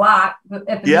that a lot at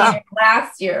the beginning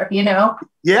last year,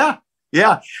 Yeah.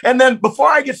 And then before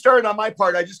I get started on my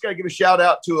part, I just got to give a shout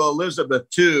out to Elizabeth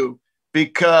too,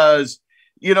 because,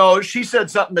 she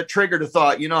said something that triggered a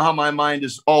thought. You know how my mind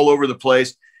is all over the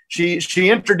place. She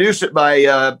introduced it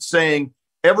by saying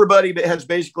everybody has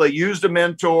basically used a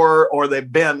mentor or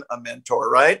they've been a mentor,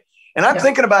 right? And I'm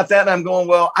thinking about that and I'm going,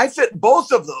 well, I fit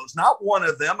both of those, not one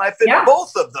of them. I fit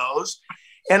both of those.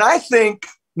 And I think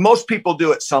most people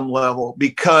do at some level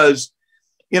because,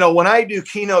 when I do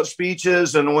keynote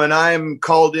speeches and when I'm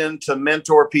called in to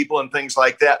mentor people and things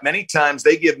like that, many times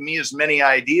they give me as many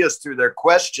ideas through their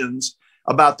questions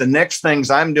about the next things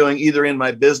I'm doing, either in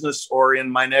my business or in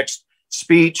my next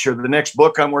speech or the next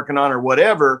book I'm working on or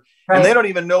whatever. Right. And they don't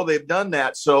even know they've done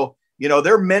that. So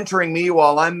they're mentoring me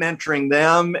while I'm mentoring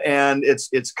them. And it's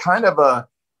kind of a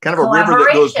river that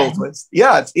goes both ways.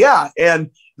 Yeah. And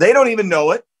they don't even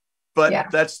know it, but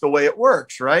that's the way it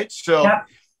works. Right. So,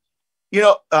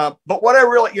 but what I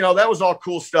really, that was all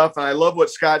cool stuff. And I love what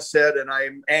Scott said. And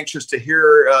I'm anxious to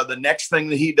hear the next thing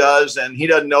that he does. And he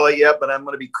doesn't know it yet, but I'm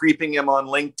going to be creeping him on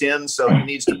LinkedIn. So he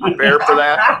needs to prepare for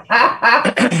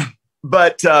that.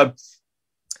 But,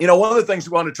 one of the things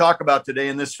we want to talk about today,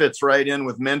 and this fits right in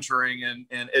with mentoring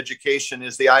and education,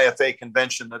 is the IFA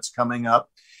convention that's coming up.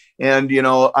 And,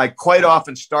 I quite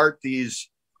often start these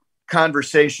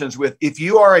conversations with, if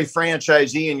you are a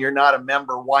franchisee and you're not a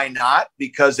member, why not?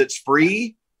 Because it's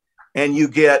free and you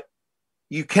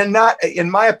cannot,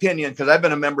 in my opinion, because I've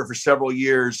been a member for several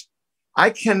years, I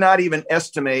cannot even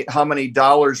estimate how many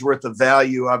dollars worth of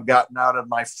value I've gotten out of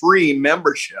my free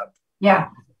membership. Yeah.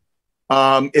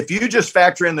 If you just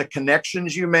factor in the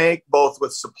connections you make, both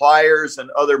with suppliers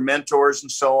and other mentors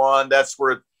and so on, that's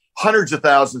worth hundreds of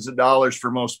thousands of dollars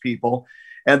for most people.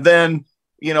 And then,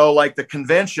 like the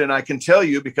convention, I can tell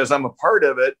you because I'm a part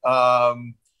of it,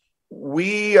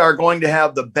 we are going to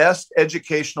have the best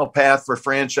educational path for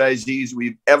franchisees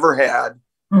we've ever had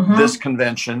this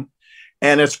convention.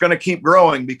 And it's going to keep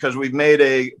growing because we've made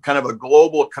a kind of a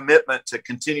global commitment to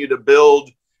continue to build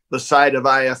the side of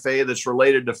IFA that's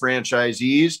related to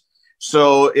franchisees.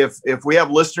 So if we have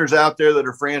listeners out there that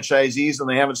are franchisees and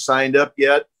they haven't signed up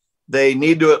yet, they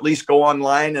need to at least go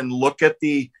online and look at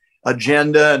the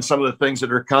agenda and some of the things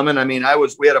that are coming. I mean,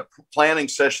 we had a planning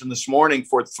session this morning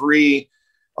for 3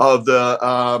 of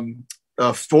the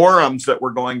forums that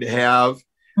we're going to have.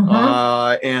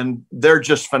 And they're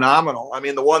just phenomenal. I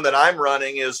mean, the one that I'm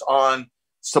running is on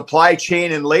supply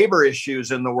chain and labor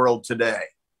issues in the world today.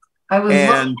 I was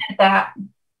looking at that.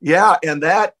 Yeah. And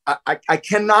that I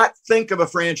cannot think of a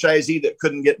franchisee that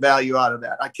couldn't get value out of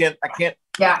that. I can't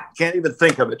even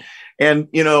think of it. And,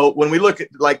 when we look at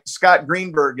like Scott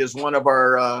Greenberg is one of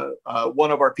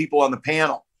our people on the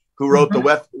panel who wrote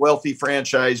The Wealthy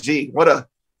Franchisee. What a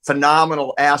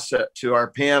phenomenal asset to our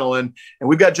panel. And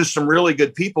we've got just some really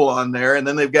good people on there. And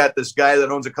then they've got this guy that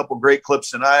owns a couple great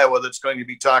clips in Iowa that's going to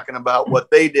be talking about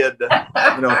what they did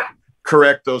to,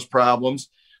 correct those problems.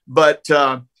 But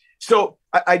so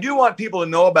I do want people to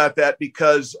know about that,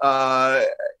 because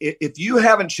if you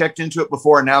haven't checked into it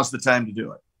before, now's the time to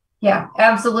do it. Yeah,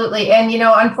 absolutely. And,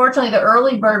 unfortunately, the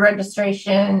early bird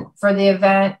registration for the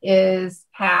event is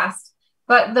past.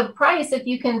 But the price, if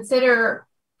you consider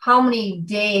how many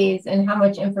days and how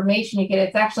much information you get,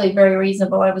 it's actually very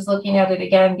reasonable. I was looking at it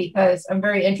again because I'm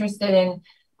very interested in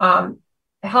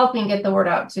helping get the word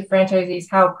out to franchisees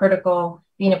how critical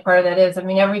being a part of that is. I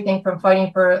mean, everything from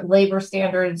fighting for labor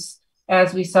standards,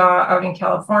 as we saw out in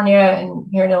California, and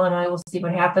here in Illinois, we'll see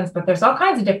what happens. But there's all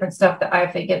kinds of different stuff that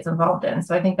IFA gets involved in.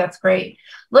 So I think that's great.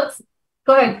 Let's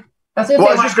go ahead. I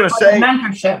was just going to say the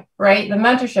mentorship, right? The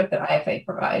mentorship that IFA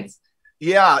provides.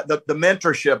 Yeah, the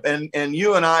mentorship. And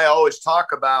you and I always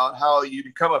talk about how you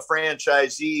become a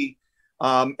franchisee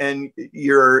and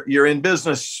you're in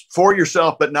business for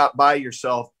yourself, but not by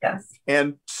yourself. Yes.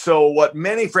 And so what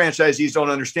many franchisees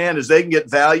don't understand is they can get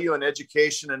value and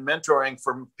education and mentoring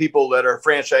from people that are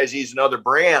franchisees in other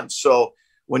brands. So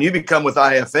when you become with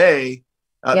IFA,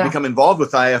 become involved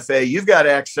with IFA, you've got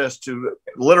access to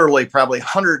literally probably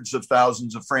hundreds of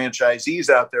thousands of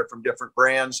franchisees out there from different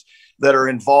brands that are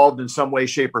involved in some way,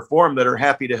 shape, or form that are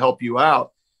happy to help you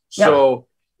out. Yep. So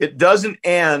it doesn't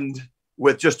end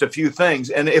with just a few things.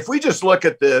 And if we just look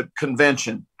at the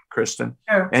convention, Kristin,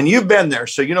 sure. And you've been there,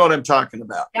 so you know what I'm talking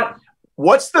about. Yep.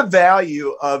 What's the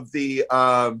value of the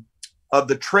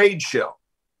trade show?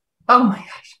 Oh my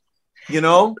gosh.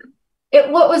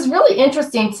 What was really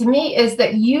interesting to me is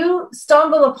that you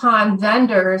stumble upon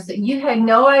vendors that you had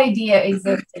no idea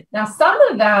existed. Now, some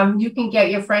of them you can get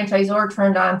your franchisor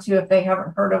turned on to if they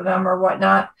haven't heard of them or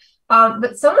whatnot.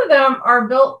 But some of them are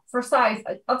built for size.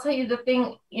 I'll tell you the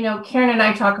thing, Karen and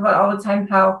I talk about all the time,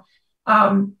 how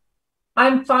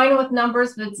I'm fine with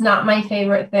numbers, but it's not my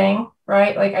favorite thing,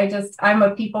 right? Like I'm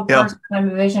a people person, I'm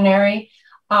a visionary.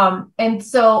 And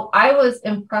so I was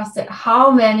impressed at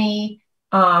how many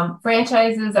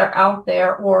franchises are out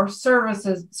there, or service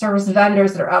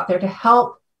vendors that are out there to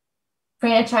help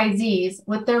franchisees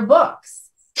with their books.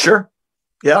 Sure.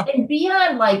 Yeah. And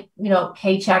beyond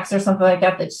paychecks or something like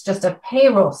that, that's just a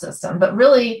payroll system, but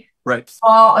really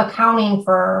small accounting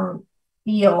firm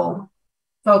feel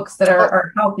folks that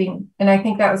are helping. And I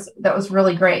think that was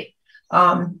really great.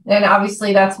 And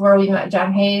obviously that's where we met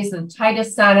John Hayes, the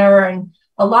Titus Center, and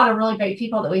a lot of really great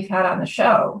people that we've had on the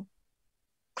show.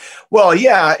 Well,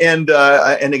 yeah. And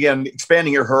again,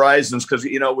 expanding your horizons, because,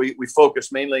 we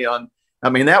focus mainly on,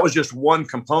 that was just one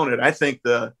component. I think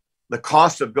the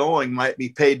cost of going might be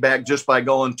paid back just by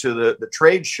going to the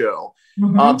trade show.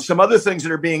 Mm-hmm. Some other things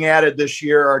that are being added this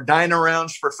year are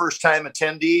dine-arounds for first-time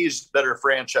attendees that are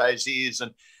franchisees.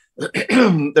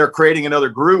 And they're creating another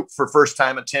group for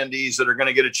first-time attendees that are going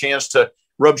to get a chance to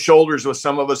rub shoulders with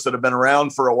some of us that have been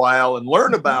around for a while and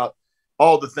learn about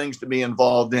all the things to be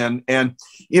involved in. And,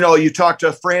 you talk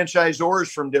to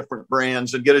franchisors from different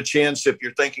brands and get a chance, if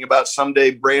you're thinking about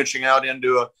someday branching out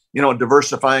into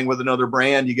diversifying with another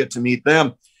brand, you get to meet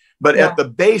them. But at the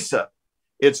base of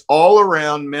it's all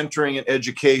around mentoring and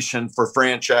education for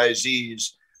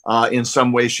franchisees in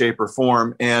some way, shape, or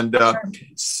form. And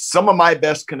some of my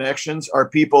best connections are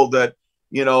people that,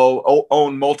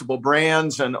 own multiple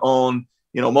brands and own,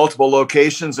 multiple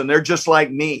locations, and they're just like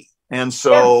me. And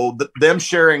so them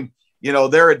sharing,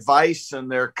 their advice and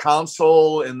their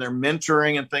counsel and their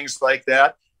mentoring and things like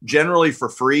that, generally for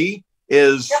free,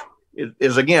 is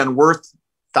again worth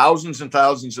thousands and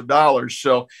thousands of dollars.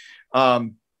 So,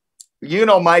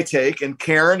 my take, and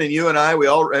Karen and you and I,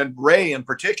 and Ray in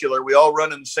particular, we all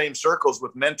run in the same circles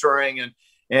with mentoring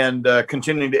and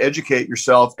continuing to educate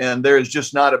yourself. And there is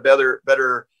just not a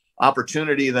better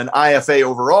opportunity than IFA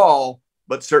overall,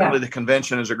 but certainly the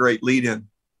convention is a great lead in.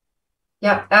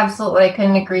 Yep, absolutely. I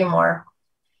couldn't agree more.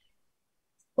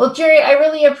 Well, Jerry, I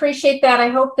really appreciate that. I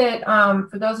hope that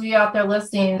for those of you out there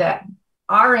listening that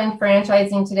are in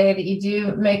franchising today, that you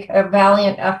do make a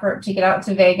valiant effort to get out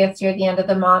to Vegas here at the end of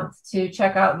the month to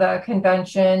check out the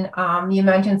convention. You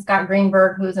mentioned Scott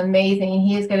Greenberg, who's amazing.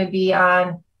 He is going to be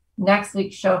on next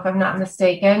week's show, if I'm not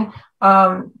mistaken,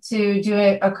 to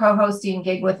do a co-hosting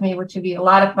gig with me, which would be a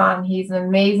lot of fun. He's an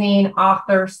amazing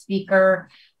author, speaker,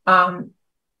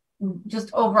 just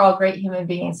overall great human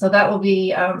being. So that will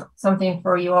be something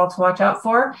for you all to watch out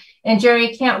for. And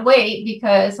Jerry, can't wait,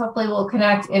 because hopefully we'll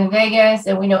connect in Vegas,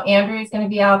 and we know Andrew is going to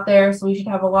be out there. So we should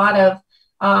have a lot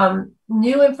of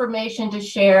new information to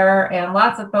share and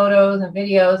lots of photos and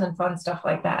videos and fun stuff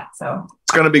like that. So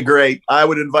it's going to be great. I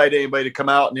would invite anybody to come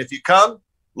out. And if you come,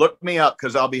 look me up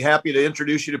because I'll be happy to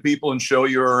introduce you to people and show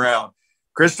you around.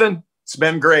 Kristin, it's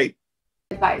been great.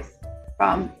 Advice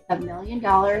from a $1 Million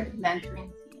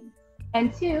mentoring team.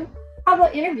 And 2, how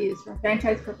about interviews from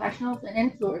franchise professionals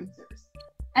and influencers?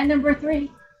 And number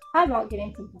 3, how about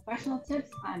getting some professional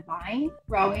tips on buying,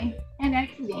 growing, and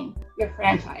exiting your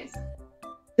franchise?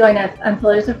 Join us on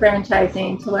Pillars of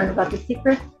Franchising to learn about the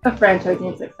secrets of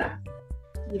franchising success.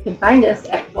 You can find us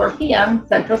at 4 p.m.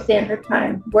 Central Standard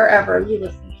Time, wherever you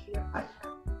listen to your podcast.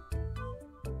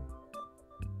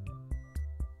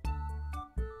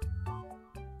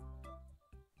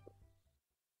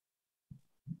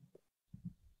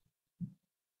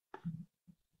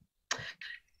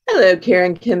 Hello,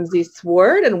 Karen Kimsey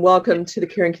Sword, and welcome to the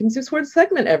Karen Kimsey Sword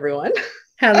segment, everyone.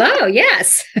 Hello,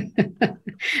 yes.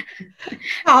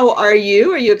 How are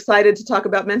you? Are you excited to talk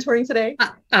about mentoring today?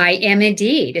 I am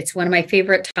indeed. It's one of my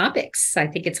favorite topics. I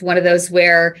think it's one of those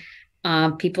where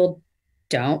people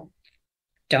don't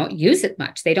use it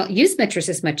much. They don't use mentors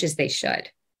as much as they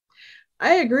should.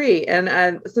 I agree.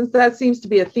 And since that seems to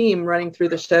be a theme running through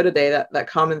the show today, that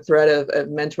common thread of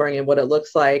mentoring and what it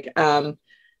looks like,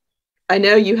 I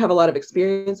know you have a lot of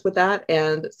experience with that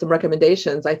and some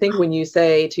recommendations. I think when you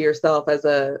say to yourself as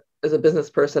a business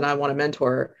person, I want a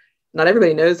mentor, not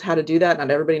everybody knows how to do that.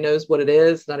 Not everybody knows what it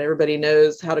is. Not everybody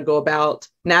knows how to go about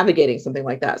navigating something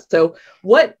like that. So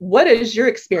what is your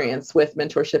experience with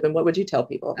mentorship and what would you tell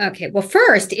people? Okay. Well,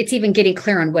 first, it's even getting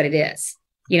clear on what it is,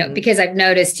 because I've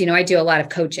noticed, I do a lot of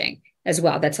coaching as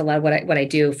well. That's a lot of what I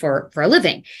do for a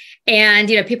living. And,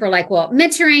 people are like, well,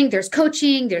 mentoring, there's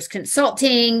coaching, there's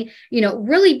consulting,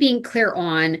 really being clear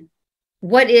on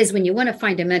what is when you want to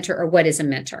find a mentor or what is a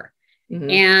mentor. Mm-hmm.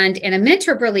 And a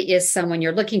mentor really is someone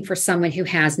you're looking for, someone who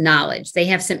has knowledge. They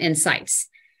have some insights.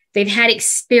 They've had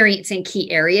experience in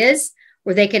key areas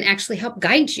where they can actually help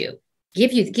guide you,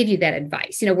 give you that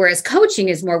advice, whereas coaching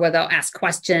is more where they'll ask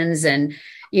questions and,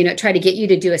 try to get you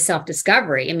to do a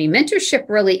self-discovery. I mean, mentorship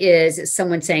really is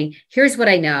someone saying, here's what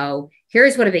I know,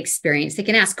 here's what I've experienced. They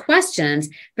can ask questions,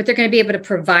 but they're going to be able to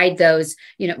provide those,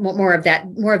 more of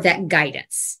that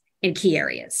guidance in key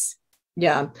areas.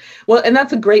 Yeah. Well, and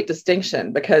that's a great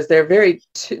distinction because they're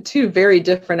two very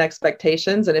different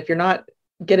expectations. And if you're not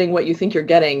getting what you think you're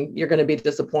getting, you're going to be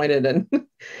disappointed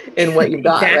in what you've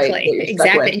got. Exactly. Right?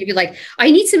 Exactly. And you'd be like,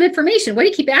 I need some information. Why do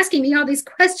you keep asking me all these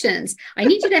questions? I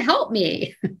need you to help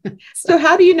me. So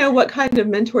how do you know what kind of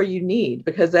mentor you need?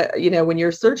 Because, when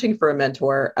you're searching for a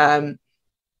mentor,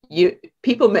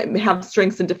 people may have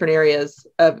strengths in different areas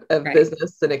of right.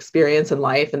 business and experience and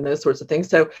life and those sorts of things.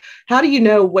 So how do you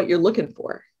know what you're looking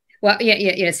for? Well, yeah,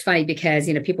 it's funny because,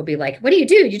 people be like, what do?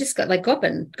 You just go up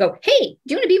and go, hey, do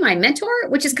you want to be my mentor?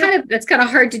 Which is that's kind of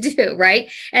hard to do.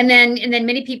 Right. And then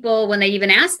many people, when they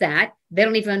even ask that, they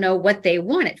don't even know what they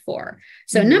want it for.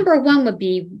 So number one would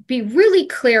be really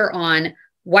clear on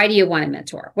why do you want a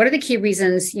mentor? What are the key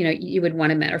reasons, you would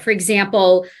want a mentor? For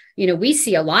example, we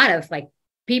see a lot of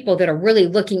people that are really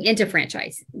looking into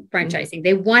franchising.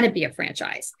 They want to be a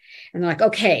franchise. And they're like,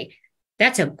 okay,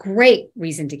 that's a great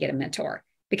reason to get a mentor.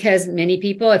 Because many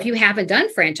people, if you haven't done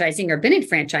franchising or been in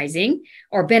franchising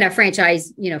or been a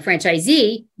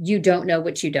franchisee, you don't know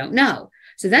what you don't know.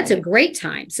 So that's a great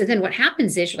time. So then what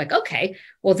happens is you're like, okay,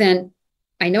 well then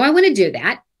I know I want to do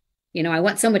that. I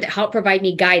want someone to help provide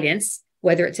me guidance,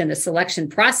 whether it's in the selection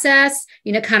process,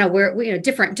 kind of where,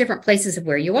 different places of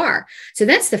where you are. So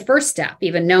that's the first step,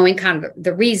 even knowing kind of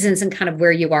the reasons and kind of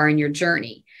where you are in your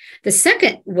journey. The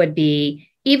second would be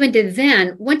even to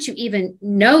then, once you even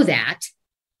know that,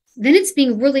 then it's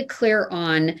being really clear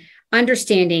on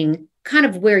understanding kind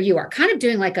of where you are, kind of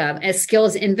doing like a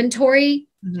skills inventory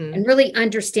and really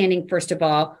understanding, first of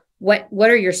all, what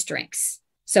are your strengths?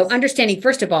 So understanding,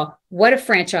 first of all, what a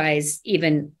franchise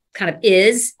even kind of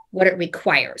is, what it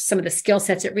requires, some of the skill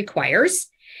sets it requires,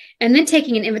 and then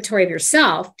taking an inventory of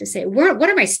yourself to say, what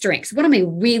are my strengths? What am I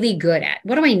really good at?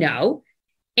 What do I know?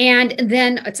 And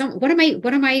then what am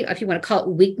I, if you want to call it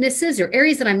weaknesses or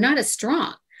areas that I'm not as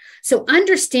strong? So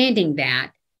understanding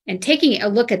that and taking a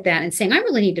look at that and saying, I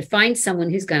really need to find someone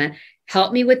who's going to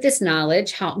help me with this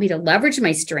knowledge, help me to leverage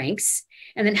my strengths,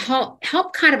 and then help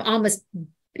kind of almost,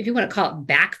 if you want to call it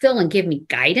backfill and give me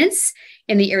guidance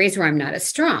in the areas where I'm not as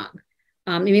strong.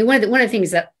 One of the things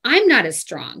that I'm not as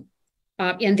strong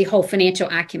in the whole financial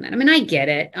acumen. I mean, I get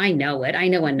it. I know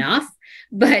enough,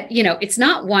 but it's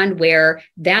not one where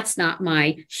that's not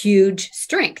my huge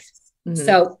strength. Mm-hmm.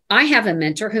 So I have a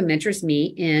mentor who mentors me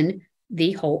in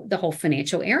the whole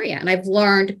financial area. And I've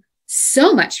learned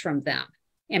so much from them.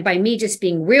 And by me just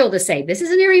being real to say, this is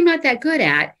an area I'm not that good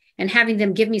at, and having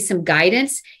them give me some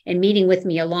guidance and meeting with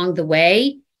me along the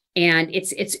way. And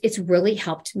it's really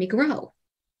helped me grow.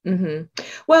 Mm-hmm.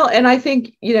 Well, and I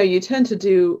think, you tend to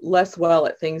do less well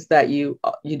at things that you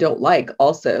don't like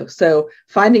also. So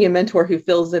finding a mentor who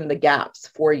fills in the gaps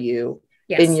for you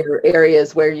in your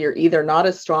areas where you're either not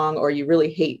as strong or you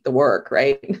really hate the work,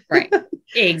 right? Right.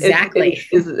 Exactly.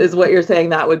 is what you're saying.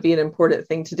 That would be an important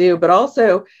thing to do. But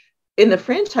also in the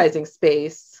franchising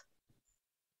space,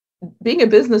 being a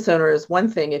business owner is one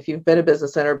thing. If you've been a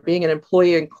business owner, being an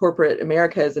employee in corporate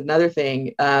America is another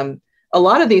thing. A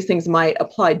lot of these things might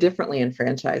apply differently in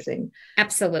franchising.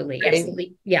 Absolutely. Right?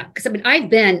 Absolutely. Yeah. Because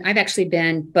I've actually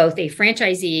been both a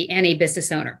franchisee and a business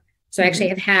owner. So I actually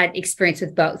have had experience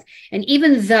with both. And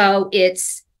even though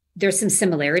there's some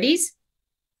similarities,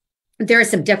 there are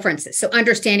some differences. So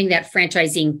understanding that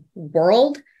franchising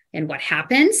world and what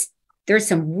happens, there's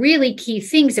some really key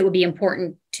things that would be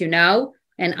important to know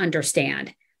and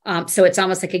understand. So it's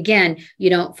almost like, again, you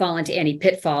don't fall into any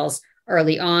pitfalls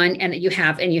early on, and you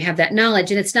have that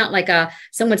knowledge. And it's not like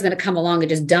someone's going to come along and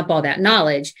just dump all that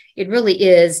knowledge. It really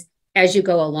is as you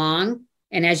go along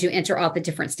and as you enter all the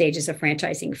different stages of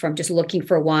franchising, from just looking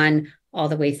for one all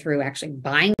the way through actually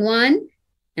buying one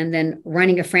and then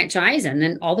running a franchise and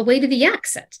then all the way to the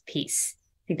exit piece.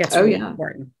 I think that's really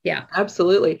important. Yeah,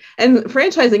 absolutely. And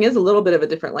franchising is a little bit of a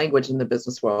different language in the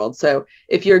business world. So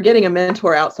if you're getting a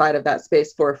mentor outside of that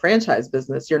space for a franchise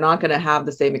business, you're not going to have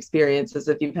the same experience as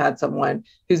if you've had someone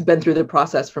who's been through the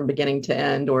process from beginning to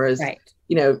end, or is,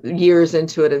 years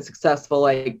into it and successful,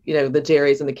 like, the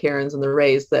Jerrys and the Karens and the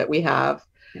Rays that we have,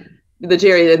 the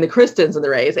Jerry and the Kristins and the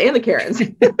Rays and the Karens.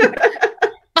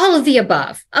 All of the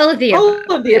above. All of the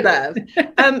above.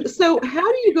 So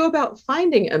how do you go about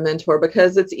finding a mentor?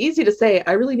 Because it's easy to say,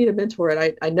 I really need a mentor,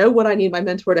 and I know what I need my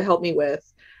mentor to help me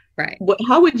with. Right.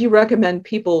 How would you recommend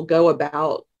people go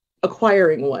about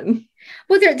acquiring one?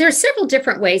 Well, there are several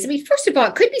different ways. I mean, first of all,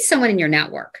 it could be someone in your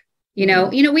network. We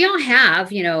all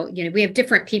have, we have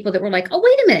different people that were like, oh,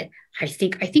 wait a minute. I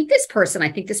think this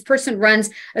person runs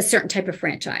a certain type of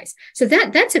franchise. So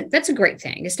that's a great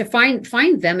thing, is to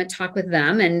find them and talk with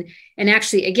them, and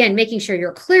actually, again, making sure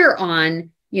you're clear on,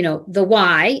 the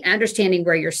why, understanding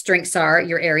where your strengths are,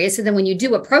 your areas. So then when you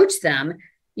do approach them,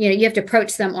 you have to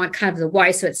approach them on kind of the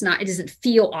why. So it doesn't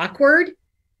feel awkward,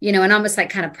 and almost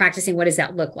like kind of practicing, what does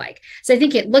that look like? So I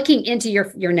think looking into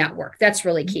your network, that's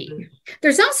really key. Mm-hmm.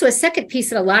 There's also a second piece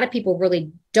that a lot of people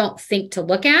really don't think to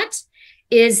look at,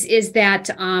 is that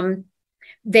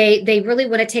they really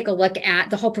want to take a look at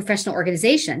the whole professional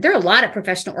organization. There are a lot of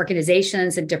professional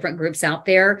organizations and different groups out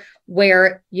there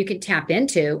where you can tap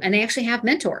into, and they actually have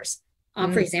mentors.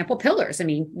 For example, Pillars. I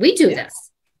mean, we do this.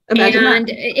 Imagine and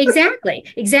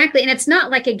that. Exactly. And it's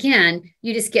not like, again,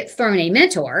 you just get thrown a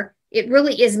mentor. It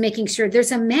really is making sure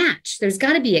there's a match. There's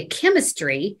got to be a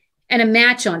chemistry and a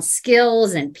match on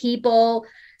skills and people.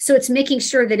 So it's making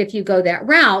sure that if you go that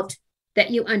route,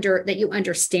 that you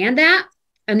understand that,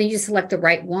 and then you select the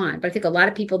right one. But I think a lot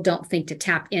of people don't think to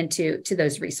tap into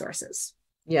those resources.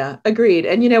 Yeah, agreed.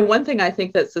 And one thing I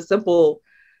think that's a simple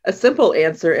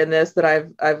answer in this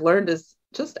that I've learned is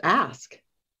just ask.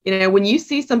 When you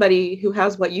see somebody who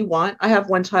has what you want, I have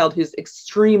one child who's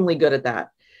extremely good at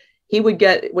that.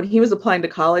 When he was applying to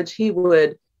college, he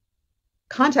would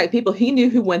contact people he knew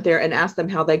who went there and ask them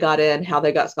how they got in, how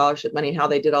they got scholarship money, how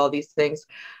they did all these things.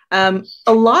 A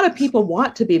lot of people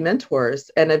want to be mentors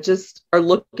and are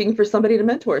looking for somebody to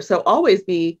mentor. So always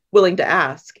be willing to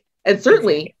ask, and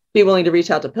certainly be willing to reach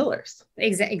out to Pillars.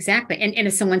 Exactly. And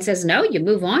if someone says no, you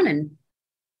move on and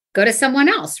go to someone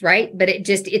else, right? But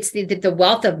it's the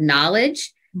wealth of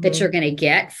knowledge that you're going to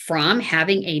get from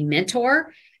having a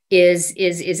mentor is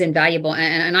invaluable.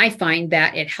 And I find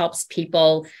that it helps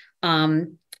people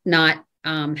not,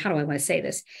 how do I want to say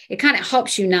this? It kind of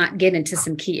helps you not get into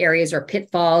some key areas or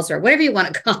pitfalls or whatever you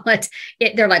want to call it.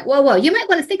 They're like, whoa, you might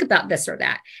want to think about this or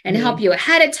that, and help you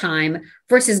ahead of time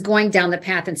versus going down the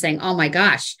path and saying, oh my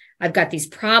gosh, I've got these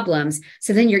problems.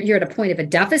 So then you're at a point of a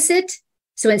deficit.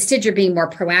 So instead you're being more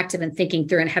proactive and thinking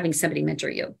through and having somebody mentor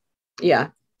you. Yeah.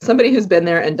 Somebody who's been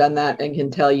there and done that and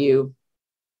can tell you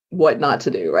what not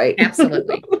to do, right?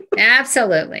 Absolutely.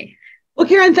 Absolutely. Well,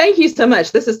 Karen, thank you so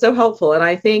much. This is so helpful. And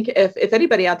I think if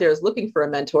anybody out there is looking for a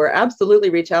mentor,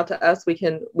 absolutely reach out to us. We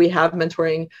have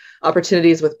mentoring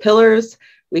opportunities with Pillars.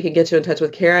 We can get you in touch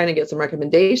with Karen and get some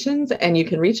recommendations. And you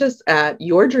can reach us at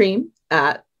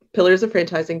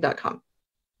yourdream@pillarsoffranchising.com.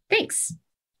 Thanks.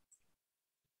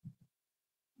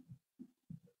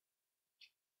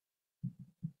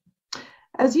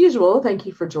 As usual, thank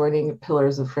you for joining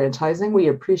Pillars of Franchising. We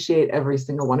appreciate every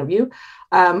single one of you.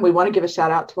 We want to give a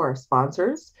shout out to our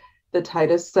sponsors, the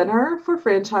Titus Center for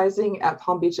Franchising at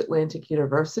Palm Beach Atlantic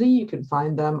University. You can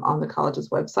find them on the college's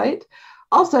website.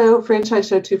 Also, Franchise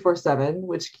Show 247,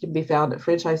 which can be found at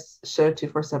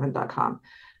franchiseshow247.com.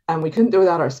 We couldn't do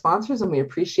without our sponsors, and we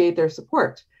appreciate their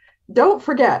support. Don't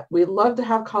forget, we'd love to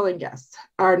have calling guests.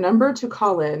 Our number to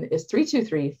call in is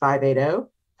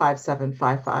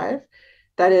 323-580-5755.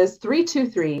 That is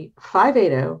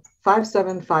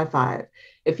 323-580-5755.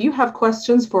 If you have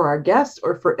questions for our guests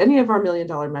or for any of our $1 Million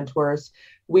mentors,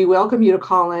 we welcome you to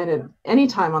call in at any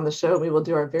time on the show. We will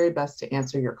do our very best to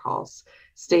answer your calls.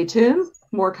 Stay tuned.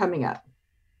 More coming up.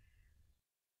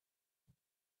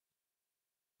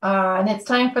 And it's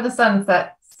time for the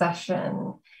sunset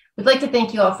session. We'd like to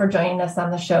thank you all for joining us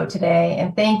on the show today.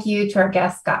 And thank you to our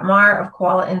guest, Scott Marr of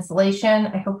Koala Insulation.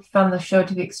 I hope you found the show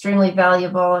to be extremely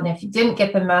valuable. And if you didn't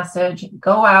get the message,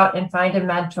 go out and find a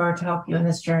mentor to help you in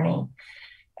this journey.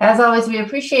 As always, we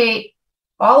appreciate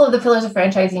all of the Pillars of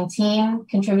Franchising team,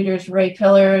 contributors Ray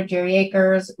Pillar, Jerry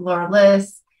Akers, Laura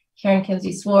Liss, Karen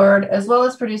Kinsey-Sword, as well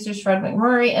as producers Fred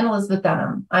McMurray and Elizabeth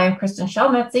Dunham. I am Kristin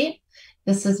Selmeczy.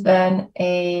 This has been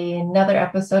another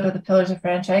episode of the Pillars of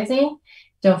Franchising.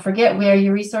 Don't forget, we are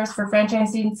your resource for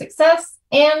franchising success,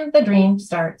 and the dream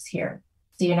starts here.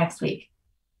 See you next week.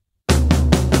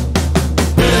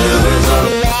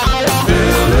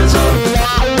 Pillars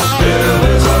of